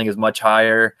ceiling is much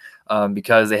higher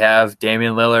because they have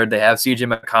Damian Lillard, they have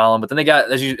CJ McCollum, but then they got,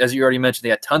 as you already mentioned, they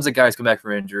got tons of guys come back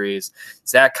from injuries.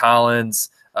 Zach Collins,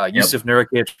 Yusuf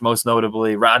Nurkic, most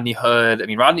notably, Rodney Hood. I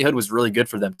mean, Rodney Hood was really good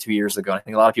for them 2 years ago. I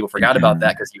think a lot of people forgot about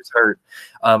that because he was hurt.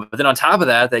 But then on top of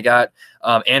that, they got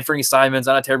Anthony Simons,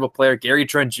 not a terrible player. Gary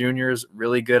Trent Jr. is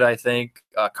really good, I think.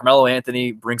 Carmelo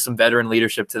Anthony brings some veteran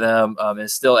leadership to them. And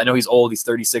still, I know he's old. He's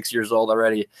 36 years old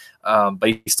already, but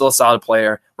he's still a solid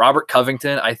player. Robert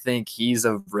Covington, I think he's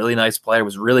a really nice player,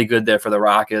 was really good there for the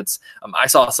Rockets. I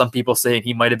saw some people saying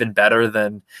he might have been better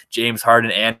than James Harden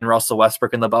and Russell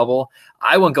Westbrook in the bubble.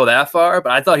 I wouldn't go that far,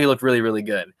 but I thought he looked really, really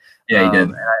good. Yeah, he did.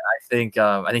 And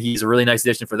I think he's a really nice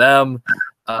addition for them.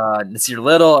 Nasir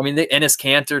Little, I mean, Enes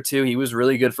Kanter too. He was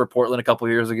really good for Portland a couple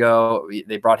years ago.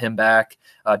 They brought him back.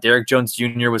 Derek Jones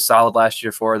Jr. was solid last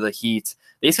year for the Heat.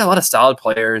 They just got a lot of solid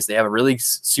players. They have a really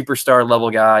superstar level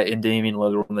guy in Damian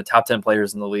Lillard, one of the top 10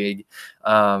 players in the league.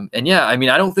 And yeah, I mean,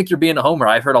 I don't think you're being a homer.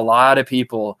 I've heard a lot of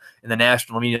people in the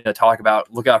national media talk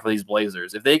about look out for these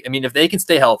Blazers. If they can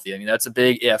stay healthy, I mean, that's a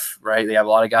big if, right? They have a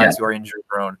lot of guys who are injury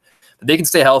prone. If they can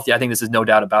stay healthy, I think this is no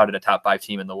doubt about it, a top 5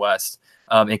 team in the West.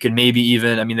 It could maybe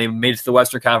even, I mean, they made it to the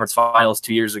Western Conference Finals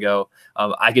 2 years ago.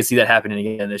 I could see that happening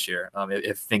again this year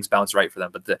if things bounce right for them.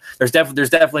 But there's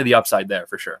definitely the upside there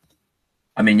for sure.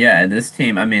 I mean, yeah, this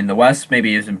team, I mean, the West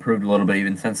maybe has improved a little bit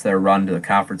even since their run to the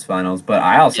conference finals, but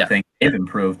I also think they've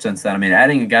improved since then. I mean,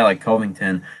 adding a guy like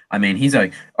Covington, I mean, he's a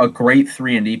great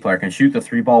 3-and-D player, can shoot the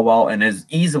 3-ball well, and is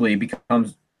easily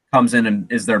comes in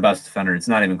and is their best defender. It's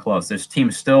not even close. This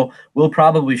team still will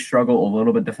probably struggle a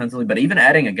little bit defensively, but even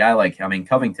adding a guy like, I mean,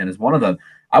 Covington is one of the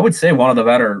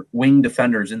better wing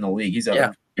defenders in the league. He's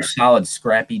a solid,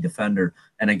 scrappy defender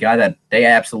and a guy that they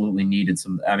absolutely needed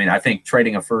some. I mean, I think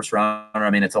trading a first rounder, I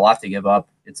mean, it's a lot to give up.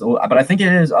 But I think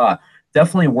it is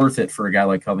definitely worth it for a guy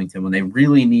like Covington when they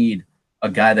really need a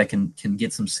guy that can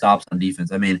get some stops on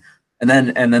defense. I mean, and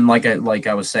then like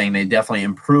I was saying, they definitely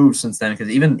improved since then because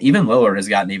even Lillard has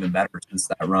gotten even better since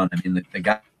that run. I mean, the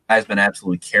guy's been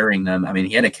absolutely carrying them. I mean,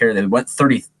 he had to carry. They went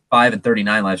 35 and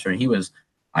 39 last year, and he was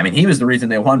the reason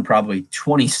they won probably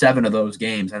 27 of those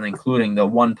games, and including the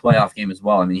one playoff game as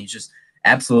well. I mean, he's just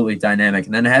absolutely dynamic.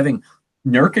 And then having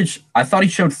Nurkic, I thought he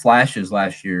showed flashes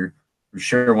last year for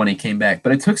sure when he came back,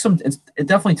 but it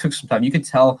definitely took some time. You could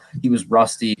tell he was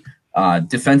rusty.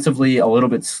 Defensively, a little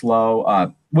bit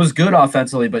slow. Was good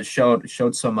offensively, but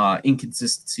showed some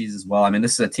inconsistencies as well. I mean,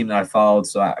 this is a team that I followed,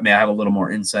 so I have a little more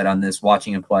insight on this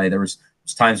watching him play. There was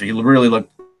times where he really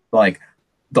looked like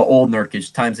the old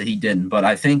Nurkic, times that he didn't. But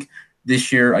I think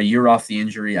this year, a year off the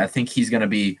injury, I think he's going to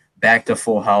be back to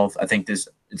full health. I think it's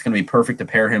going to be perfect to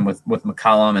pair him with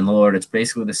McCollum and Lillard. It's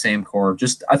basically the same core.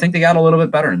 Just I think they got a little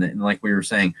bit better. And like we were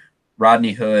saying,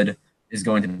 Rodney Hood is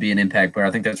going to be an impact player.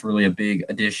 I think that's really a big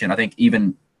addition. I think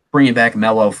even bringing back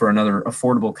Melo for another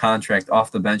affordable contract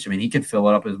off the bench, I mean, he could fill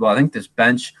it up as well. I think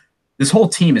this whole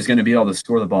team is going to be able to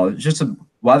score the ball. It's just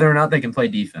whether or not they can play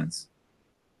defense.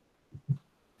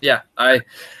 Yeah, I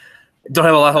don't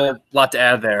have a whole lot to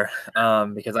add there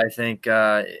because I think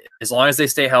as long as they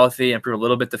stay healthy and improve a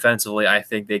little bit defensively, I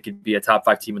think they could be a top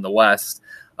 5 team in the West.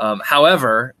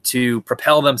 However, to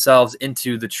propel themselves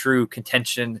into the true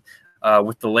contention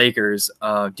with the Lakers,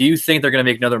 do you think they're going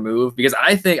to make another move? Because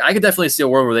I think I could definitely see a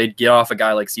world where they get off a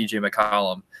guy like CJ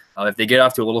McCollum. If they get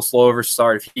off to a little slower of a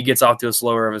start, if he gets off to a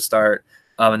slower of a start,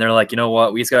 and they're like, you know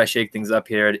what, we just got to shake things up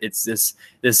here. It's this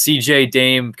CJ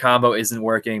Dame combo isn't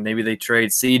working. Maybe they trade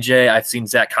CJ. I've seen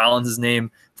Zach Collins'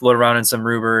 name float around in some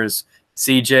rumors.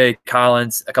 CJ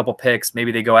Collins, a couple picks.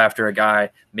 Maybe they go after a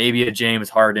guy, maybe a James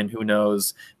Harden, who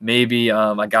knows? Maybe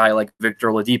a guy like Victor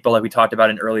Oladipo, like we talked about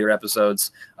in earlier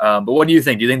episodes. But what do you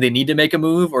think? Do you think they need to make a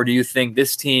move, or do you think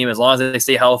this team, as long as they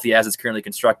stay healthy as it's currently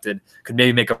constructed, could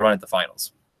maybe make a run at the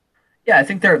finals? Yeah, I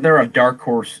think they're a dark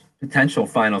horse potential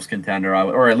finals contender,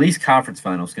 or at least conference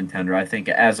finals contender. I think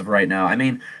as of right now.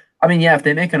 Yeah, if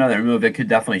they make another move, it could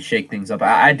definitely shake things up.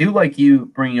 I do like you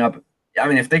bringing up. I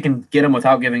mean, if they can get him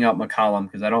without giving up McCollum,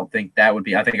 because I don't think that would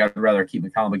be. I think I'd rather keep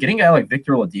McCollum, but getting a guy like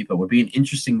Victor Oladipo would be an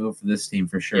interesting move for this team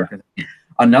for sure. Yeah.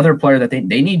 Another player that they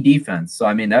need defense, so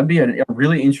I mean that'd be a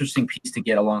really interesting piece to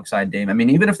get alongside Dame. I mean,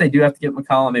 even if they do have to get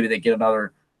McCollum, maybe they get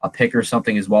a pick or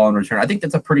something as well in return. I think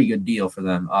that's a pretty good deal for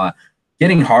them.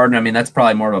 Getting Harden, I mean, that's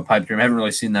probably more of a pipe dream. I haven't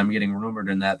really seen them getting rumored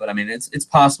in that, but I mean, it's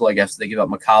possible, I guess, they give up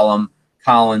McCollum,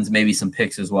 Collins, maybe some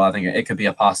picks as well. I think it could be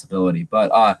a possibility.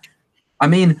 But I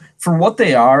mean, for what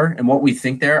they are and what we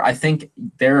think they're, I think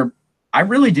I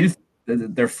really do think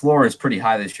that their floor is pretty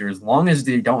high this year, as long as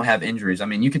they don't have injuries. I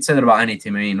mean, you could say that about any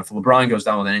team. I mean, if LeBron goes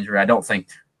down with an injury, I don't think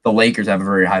the Lakers have a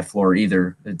very high floor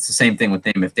either. It's the same thing with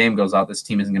Dame. If Dame goes out, this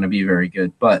team isn't going to be very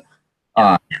good. But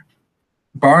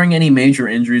barring any major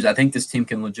injuries, I think this team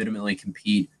can legitimately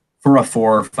compete for a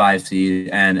 4 or 5 seed.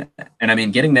 And I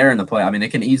mean, getting there in the play, I mean, they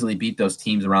can easily beat those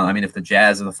teams around. I mean, if the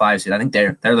Jazz are the 5 seed, I think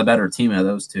they're the better team of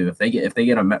those two. If they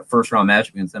get a first round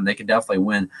matchup against them, they can definitely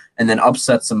win and then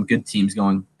upset some good teams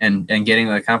going and getting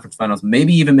to the conference finals,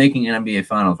 maybe even making an NBA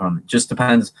finals run. It just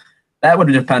depends. That would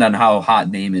depend on how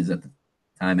hot Dame is at the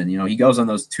time. And, he goes on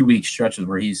those 2-week stretches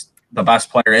where he's the best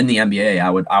player in the NBA,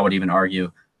 I would even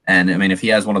argue. And I mean, if he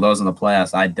has one of those in the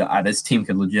playoffs, this team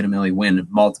could legitimately win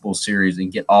multiple series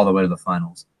and get all the way to the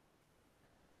finals.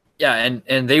 Yeah,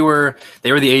 and they were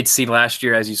the 8th seed last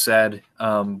year, as you said.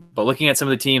 But looking at some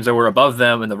of the teams that were above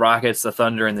them, and the Rockets, the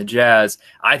Thunder, and the Jazz,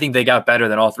 I think they got better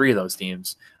than all 3 of those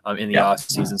teams in the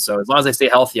offseason. So as long as they stay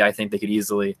healthy, I think they could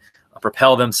easily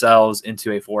propel themselves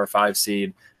into a 4 or 5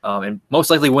 seed. And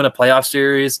most likely win a playoff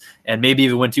series, and maybe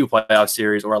even win 2 playoff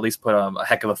series, or at least put a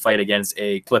heck of a fight against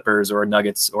a Clippers or a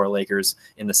Nuggets or a Lakers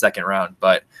in the second round.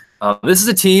 But this is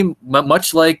a team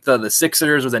much like the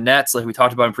Sixers or the Nets, like we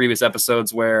talked about in previous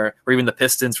episodes, or even the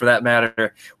Pistons for that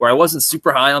matter, where I wasn't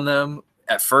super high on them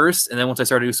at first, and then once I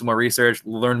started to do some more research,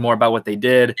 learn more about what they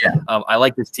did, I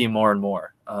like this team more and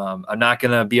more. I'm not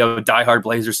going to be a diehard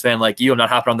Blazers fan like you. I'm not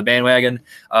hopping on the bandwagon,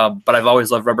 but I've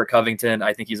always loved Robert Covington.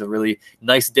 I think he's a really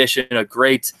nice addition, a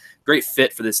great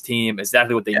fit for this team,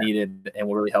 exactly what they needed, and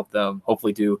will really help them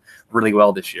hopefully do really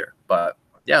well this year. But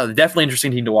yeah, definitely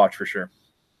interesting team to watch for sure.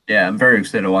 Yeah, I'm very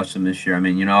excited to watch them this year. I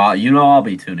mean, I'll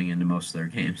be tuning into most of their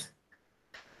games.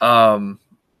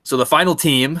 So the final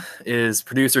team is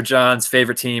producer John's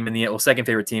favorite team second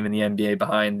favorite team in the NBA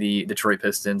behind the Detroit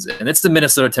Pistons, and it's the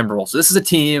Minnesota Timberwolves. So this is a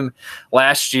team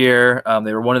last year.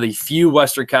 They were one of the few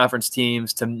Western Conference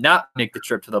teams to not make the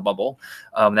trip to the bubble.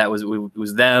 It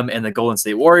was them and the Golden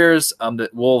State Warriors. The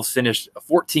Wolves finished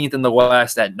 14th in the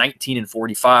West at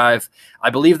 19-45. I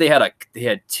believe they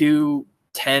had 2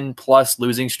 10-plus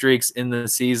losing streaks in the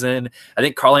season. I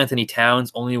think Karl-Anthony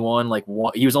Towns only won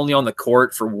one. He was only on the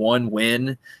court for 1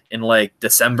 win in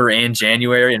December and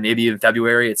January, and maybe even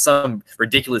February. It's some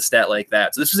ridiculous stat like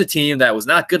that. So this was a team that was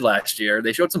not good last year.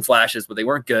 They showed some flashes, but they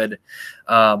weren't good.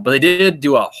 But they did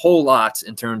do a whole lot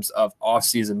in terms of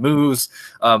offseason moves.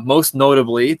 Most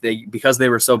notably, because they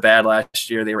were so bad last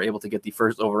year, they were able to get the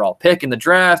first overall pick in the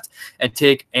draft and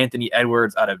take Anthony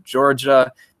Edwards out of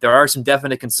Georgia. There are some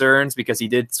definite concerns because he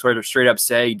did sort of straight up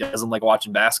say he doesn't like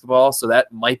watching basketball. So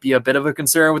that might be a bit of a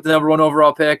concern with the number 1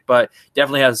 overall pick, but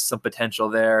definitely has some potential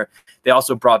there. They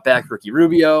also brought back Ricky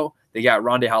Rubio. They got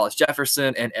Rondae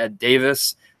Hollis-Jefferson and Ed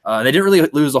Davis. They didn't really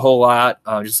lose a whole lot,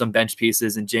 just some bench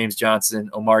pieces in James Johnson,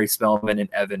 Omari Spellman,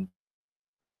 and Evan.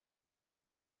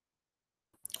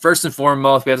 First and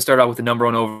foremost, we have to start out with the number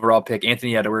 1 overall pick,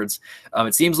 Anthony Edwards.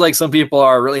 It seems like some people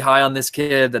are really high on this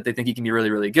kid, that they think he can be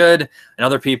really, really good. And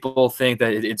other people think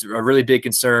that it's a really big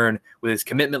concern with his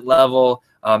commitment level.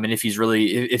 And if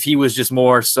he was just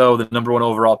more so the number 1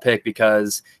 overall pick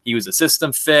because he was a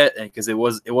system fit and because it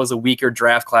was a weaker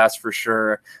draft class for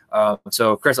sure.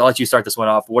 So Chris, I'll let you start this one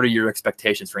off. What are your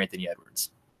expectations for Anthony Edwards?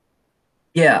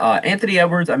 Yeah, Anthony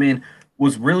Edwards,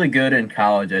 was really good in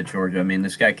college at Georgia. I mean,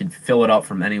 this guy could fill it up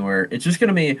from anywhere. It's just going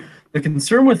to be the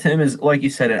concern with him is, like you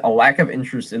said, a lack of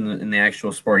interest in the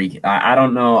actual sport. I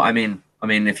don't know. I mean,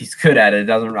 if he's good at it,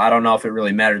 I don't know if it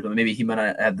really matters. But maybe he might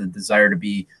not have the desire to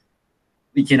be,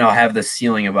 have the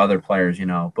ceiling of other players.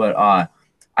 But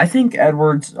I think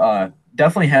Edwards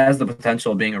definitely has the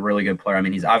potential of being a really good player. I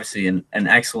mean, he's obviously an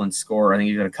excellent scorer. I think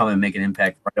he's going to come and make an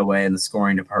impact right away in the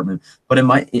scoring department. But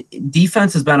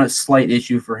defense has been a slight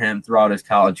issue for him throughout his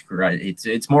college career.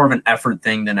 It's more of an effort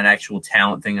thing than an actual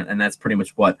talent thing, and that's pretty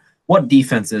much what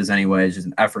defense is anyway. Is just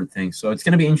an effort thing. So it's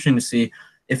going to be interesting to see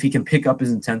if he can pick up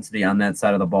his intensity on that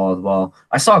side of the ball as well.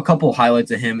 I saw a couple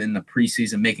highlights of him in the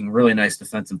preseason making really nice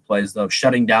defensive plays, though,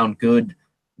 shutting down good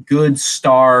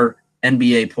star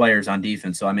NBA players on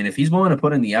defense. So, I mean, if he's willing to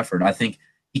put in the effort, I think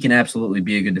he can absolutely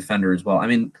be a good defender as well. I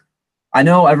mean, I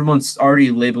know everyone's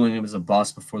already labeling him as a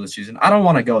bust before the season. I don't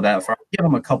want to go that far. Give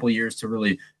him a couple years to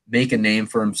really make a name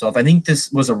for himself. I think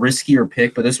this was a riskier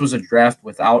pick, but this was a draft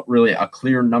without really a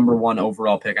clear #1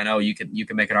 overall pick. I know you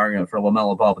can make an argument for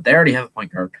LaMelo Ball, but they already have a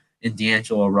point guard in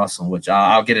D'Angelo Russell, which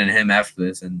I'll get into him after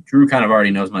this. And Drew kind of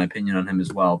already knows my opinion on him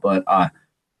as well. But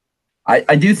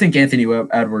I do think Anthony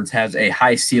Edwards has a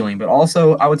high ceiling, but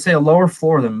also I would say a lower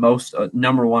floor than most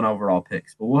 #1 overall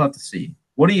picks. But we'll have to see.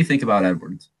 What do you think about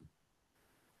Edwards?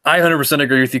 I 100%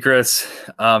 agree with you, Chris.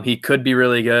 He could be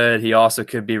really good. He also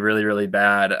could be really, really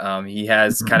bad. He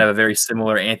has kind of a very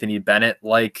similar Anthony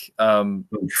Bennett-like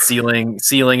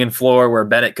ceiling and floor, where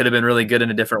Bennett could have been really good in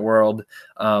a different world.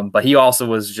 But he also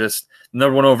was just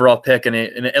 #1 overall pick, and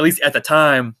at least at the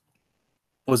time,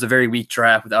 was a very weak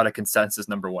draft without a consensus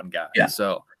 #1 guy. Yeah.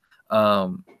 So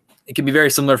it can be very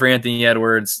similar for Anthony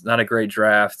Edwards. Not a great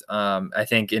draft. I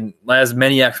think, as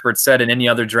many experts said, in any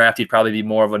other draft, he'd probably be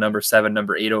more of a #7,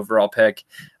 #8 overall pick.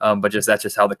 But that's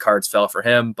just how the cards fell for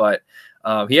him. But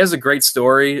he has a great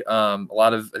story. I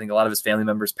think a lot of his family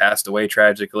members passed away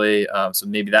tragically. So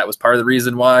maybe that was part of the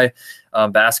reason why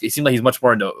basketball. It seemed like he's much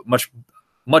more into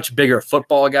much bigger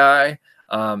football guy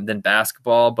than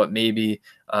basketball, but maybe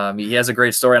he has a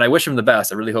great story, and I wish him the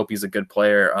best. I really hope he's a good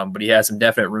player, but he has some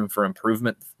definite room for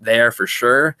improvement there for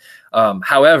sure.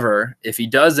 However, if he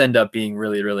does end up being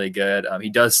really, really good, he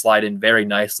does slide in very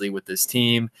nicely with this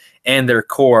team and their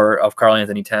core of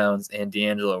Karl-Anthony Towns and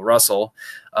D'Angelo Russell.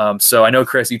 So I know,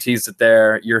 Chris, you teased it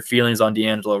there, your feelings on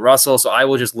D'Angelo Russell, so I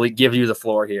will just give you the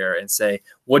floor here and say,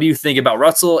 what do you think about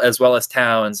Russell as well as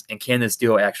Towns, and can this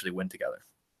duo actually win together?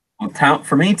 Well,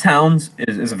 for me, Towns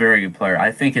is a very good player.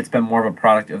 I think it's been more of a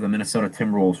product of the Minnesota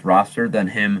Timberwolves roster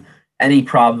than any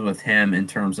problems with him in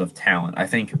terms of talent. I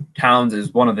think Towns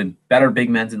is one of the better big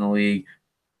men in the league.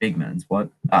 Big men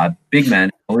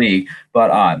in the league,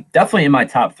 but definitely in my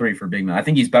top 3 for big men. I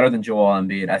think he's better than Joel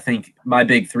Embiid. I think my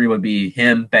big 3 would be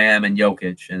him, Bam, and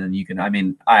Jokic. And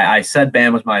then I said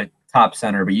Bam was my top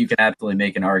center, but you can absolutely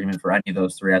make an argument for any of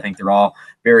those 3. I think they're all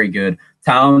very good.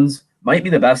 Towns might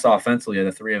be the best offensively of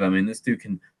the 3 of them. I mean, this dude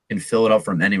can fill it up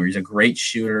from anywhere. He's a great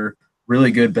shooter, really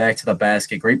good back to the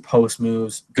basket, great post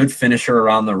moves, good finisher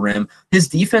around the rim. His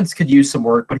defense could use some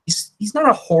work, but he's not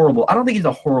a horrible. I don't think he's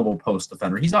a horrible post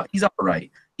defender. He's all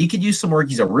right. He could use some work.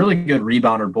 He's a really good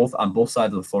rebounder, on both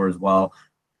sides of the floor as well.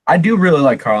 I do really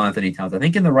like Karl-Anthony Towns. I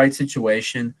think in the right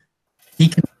situation, he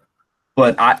can.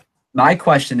 But my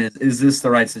question is this the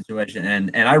right situation?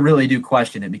 And I really do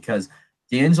question it, because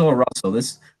D'Angelo Russell,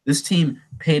 this team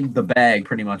paid the bag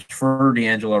pretty much for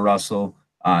D'Angelo Russell.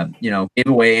 Gave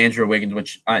away Andrew Wiggins,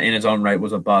 which in his own right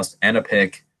was a bust, and a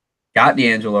pick. Got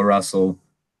D'Angelo Russell.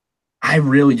 I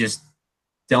really just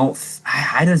don't.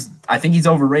 I think he's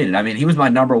overrated. I mean, he was my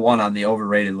 #1 on the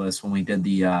overrated list when we did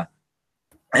the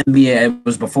NBA. It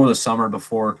was before the summer,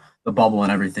 before the bubble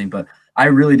and everything. But I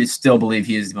really still believe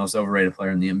he is the most overrated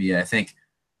player in the NBA. I think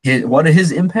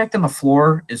his impact on the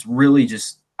floor is really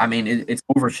just. I mean, it's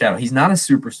overshadowed. He's not a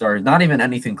superstar. He's not even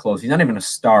anything close. He's not even a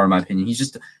star, in my opinion. He's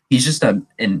just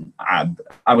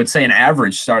I would say an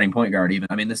average starting point guard. Even,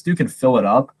 I mean, this dude can fill it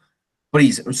up, but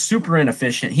he's super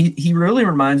inefficient. He really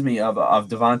reminds me of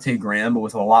Devontae Graham, but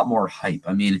with a lot more hype.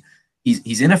 I mean,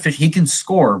 he's inefficient. He can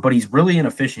score, but he's really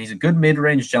inefficient. He's a good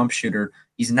mid-range jump shooter.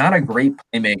 He's not a great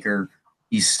playmaker.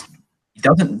 He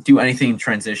doesn't do anything in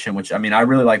transition, which, I mean, I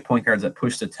really like point guards that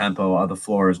push the tempo of the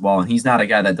floor as well. And he's not a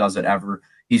guy that does it ever.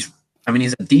 He's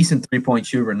a decent 3-point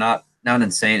shooter, not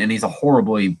insane, and he's a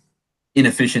horribly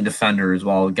inefficient defender as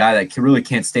well. A guy that really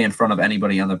can't stay in front of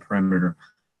anybody on the perimeter.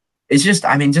 It's just,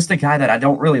 just a guy that I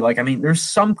don't really like. I mean, there's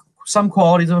some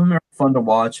qualities of him that are fun to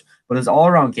watch, but his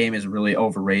all-around game is really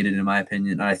overrated, in my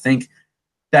opinion. And I think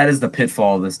that is the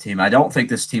pitfall of this team. I don't think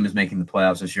this team is making the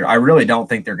playoffs this year. I really don't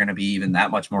think they're going to be even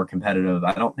that much more competitive.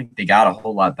 I don't think they got a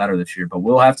whole lot better this year, but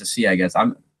we'll have to see, I guess.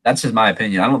 That's just my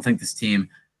opinion. I don't think this team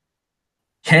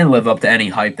can live up to any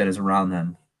hype that is around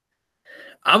them.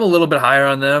 I'm a little bit higher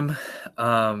on them,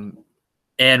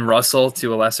 and Russell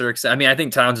to a lesser extent. I mean, I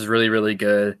think Towns is really, really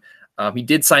good. He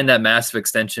did sign that massive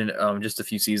extension just a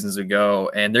few seasons ago,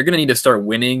 and they're going to need to start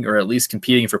winning or at least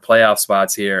competing for playoff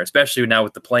spots here, especially now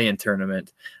with the play-in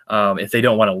tournament, if they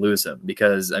don't want to lose him.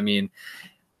 Because, I mean,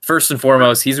 first and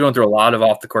foremost, he's going through a lot of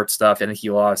off-the-court stuff. I think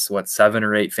he lost, 7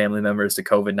 or 8 family members to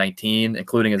COVID-19,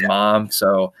 including his mom.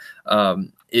 So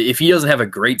if he doesn't have a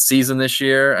great season this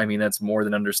year, I mean, that's more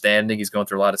than understanding. He's going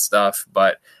through a lot of stuff.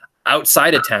 But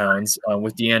outside of Towns,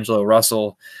 with D'Angelo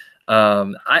Russell,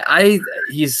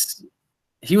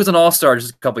 he was an all-star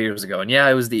just a couple years ago, and yeah,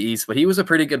 it was the East, but he was a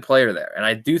pretty good player there. And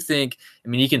I do think, I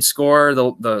mean, he can score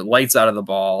the lights out of the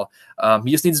ball.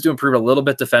 He just needs to improve a little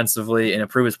bit defensively and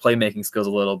improve his playmaking skills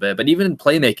a little bit. But even in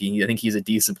playmaking, I think he's a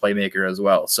decent playmaker as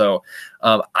well. So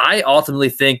I ultimately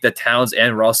think that Towns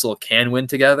and Russell can win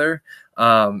together.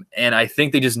 And I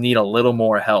think they just need a little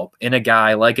more help in a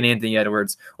guy like an Anthony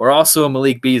Edwards or also a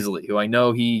Malik Beasley, who I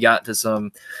know he got into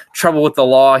some trouble with the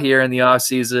law here in the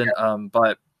offseason,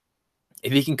 but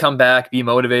if he can come back, be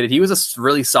motivated, he was a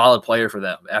really solid player for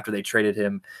them after they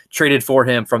traded for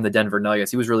him from the Denver Nuggets.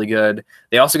 He was really good.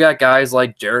 They also got guys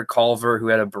like Jarrett Culver, who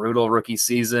had a brutal rookie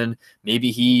season.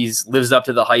 Maybe he lives up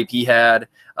to the hype he had.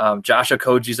 Josh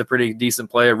Okogie's a pretty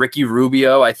decent player. Ricky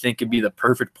Rubio, I think, could be the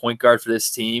perfect point guard for this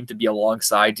team to be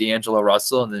alongside D'Angelo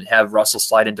Russell and then have Russell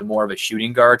slide into more of a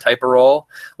shooting guard type of role,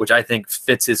 which I think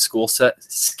fits his skill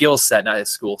set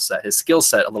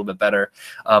a little bit better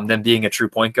than being a true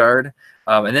point guard.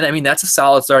 And then, I mean, that's a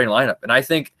solid starting lineup. And I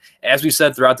think, as we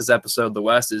said throughout this episode, the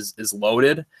West is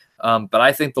loaded. But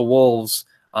I think the Wolves,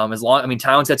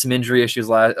 Towns had some injury issues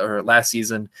last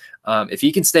season. If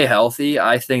he can stay healthy,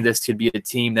 I think this could be a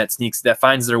team that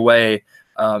finds their way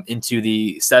into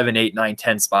the 7, 8, 9,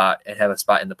 10 spot and have a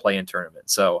spot in the play-in tournament.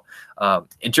 So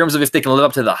in terms of if they can live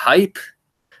up to the hype,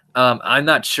 I'm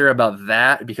not sure about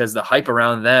that, because the hype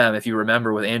around them, if you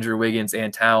remember, with Andrew Wiggins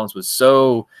and Towns, was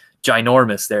so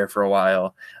ginormous there for a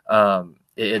while.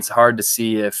 It's hard to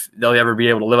see if they'll ever be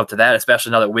able to live up to that,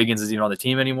 especially now that Wiggins isn't even on the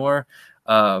team anymore.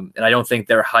 And I don't think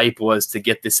their hype was to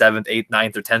get the 7th, 8th,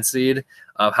 9th, or 10th seed.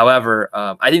 However,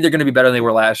 I think they're going to be better than they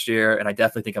were last year, and I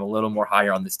definitely think I'm a little more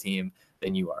higher on this team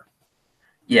than you are.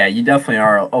 Yeah, you definitely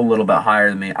are a little bit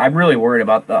higher than me. I'm really worried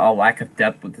about the lack of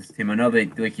depth with this team. I know they,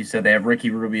 like you said, they have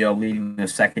Ricky Rubio leading the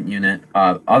second unit.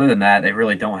 Other than that, they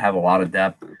really don't have a lot of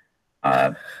depth.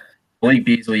 Malik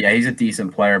Beasley, yeah, he's a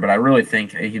decent player, but I really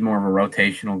think he's more of a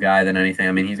rotational guy than anything.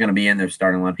 I mean, he's going to be in their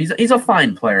starting lineup. He's a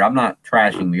fine player. I'm not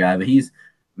trashing the guy, but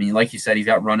like you said, he's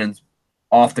got run-ins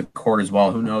off the court as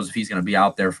well. Who knows if he's going to be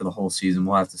out there for the whole season?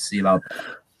 We'll have to see about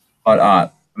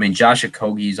that. But Josh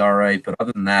Okogie's all right, but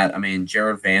other than that,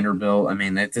 Jared Vanderbilt.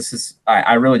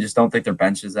 I really just don't think their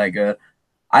bench is that good.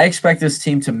 I expect this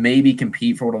team to maybe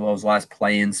compete for one of those last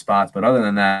play-in spots, but other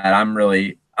than that,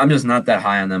 I'm just not that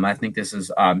high on them. I think this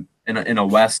is in a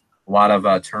West, a lot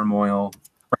of turmoil,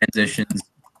 transitions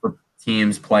for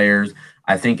teams, players.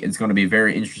 I think it's going to be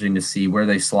very interesting to see where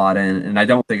they slot in, and I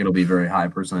don't think it'll be very high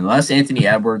personally, unless Anthony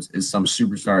Edwards is some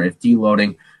superstar. If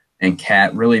deloading and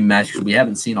Cat really mesh, we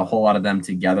haven't seen a whole lot of them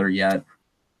together yet,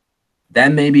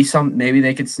 then maybe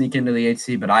they could sneak into the 8th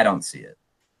seed, but I don't see it.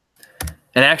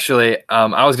 And actually,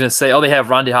 I was going to say, they have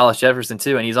Rondae Hollis-Jefferson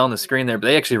too, and he's on the screen there, but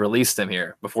they actually released him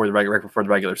here before the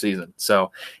regular season.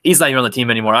 So he's not even on the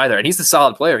team anymore either, and he's a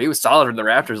solid player. He was solid for the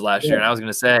Raptors last year, and I was going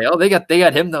to say, they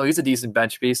got him though. He's a decent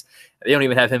bench piece. They don't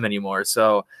even have him anymore.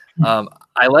 So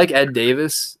I like Ed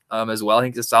Davis as well. I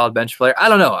think he's a solid bench player. I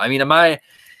don't know.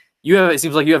 It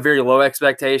seems like you have very low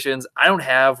expectations. I don't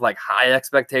have like high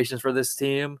expectations for this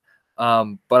team,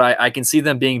 but I can see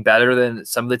them being better than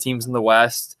some of the teams in the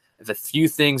West. If a few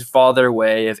things fall their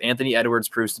way, if Anthony Edwards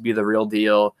proves to be the real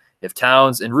deal, if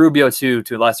Towns and Rubio too,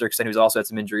 to a lesser extent, who's also had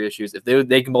some injury issues, if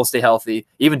they can both stay healthy,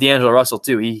 even D'Angelo Russell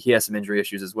too, he has some injury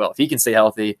issues as well. If he can stay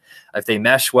healthy, if they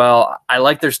mesh well, I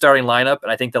like their starting lineup,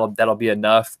 and I think that'll be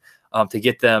enough to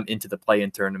get them into the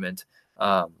play-in tournament.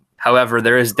 However,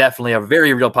 there is definitely a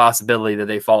very real possibility that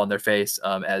they fall on their face,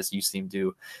 as you seem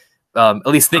to at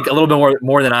least think a little bit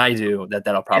more than I do.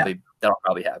 That'll probably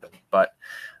happen. But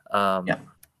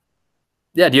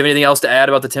yeah, do you have anything else to add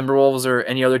about the Timberwolves or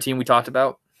any other team we talked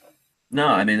about?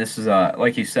 No, this is,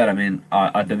 like you said,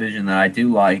 a division that I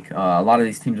do like. A lot of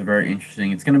these teams are very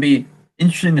interesting. It's going to be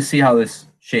interesting to see how this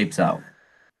shapes out.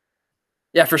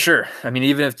 Yeah, for sure.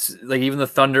 Even if even the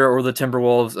Thunder or the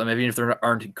Timberwolves, even if there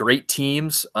aren't great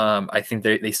teams, I think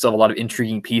they still have a lot of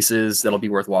intriguing pieces that'll be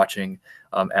worth watching.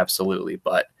 Absolutely.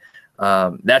 But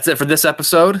that's it for this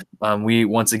episode. We're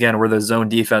the Zone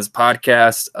Defense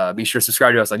Podcast. Be sure to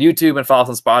subscribe to us on YouTube and follow us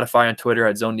on Spotify and Twitter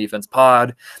at Zone Defense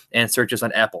Pod, and search us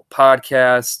on Apple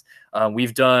Podcasts. We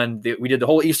did the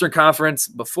whole Eastern Conference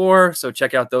before, so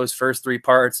check out those first 3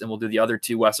 parts, and we'll do the other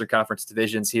 2 Western Conference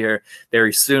divisions here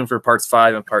very soon for parts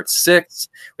 5 and part 6.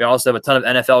 We also have a ton of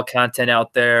NFL content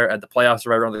out there, and the playoffs are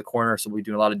right around the corner, so we'll be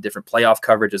doing a lot of different playoff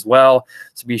coverage as well.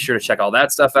 So be sure to check all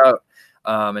that stuff out.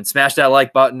 And smash that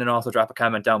like button, and also drop a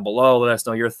comment down below. Let us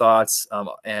know your thoughts,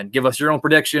 and give us your own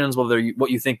predictions, what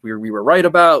you think we were right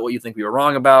about, what you think we were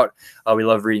wrong about. We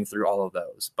love reading through all of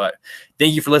those. But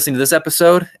thank you for listening to this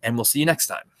episode, and we'll see you next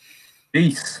time.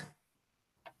 Peace.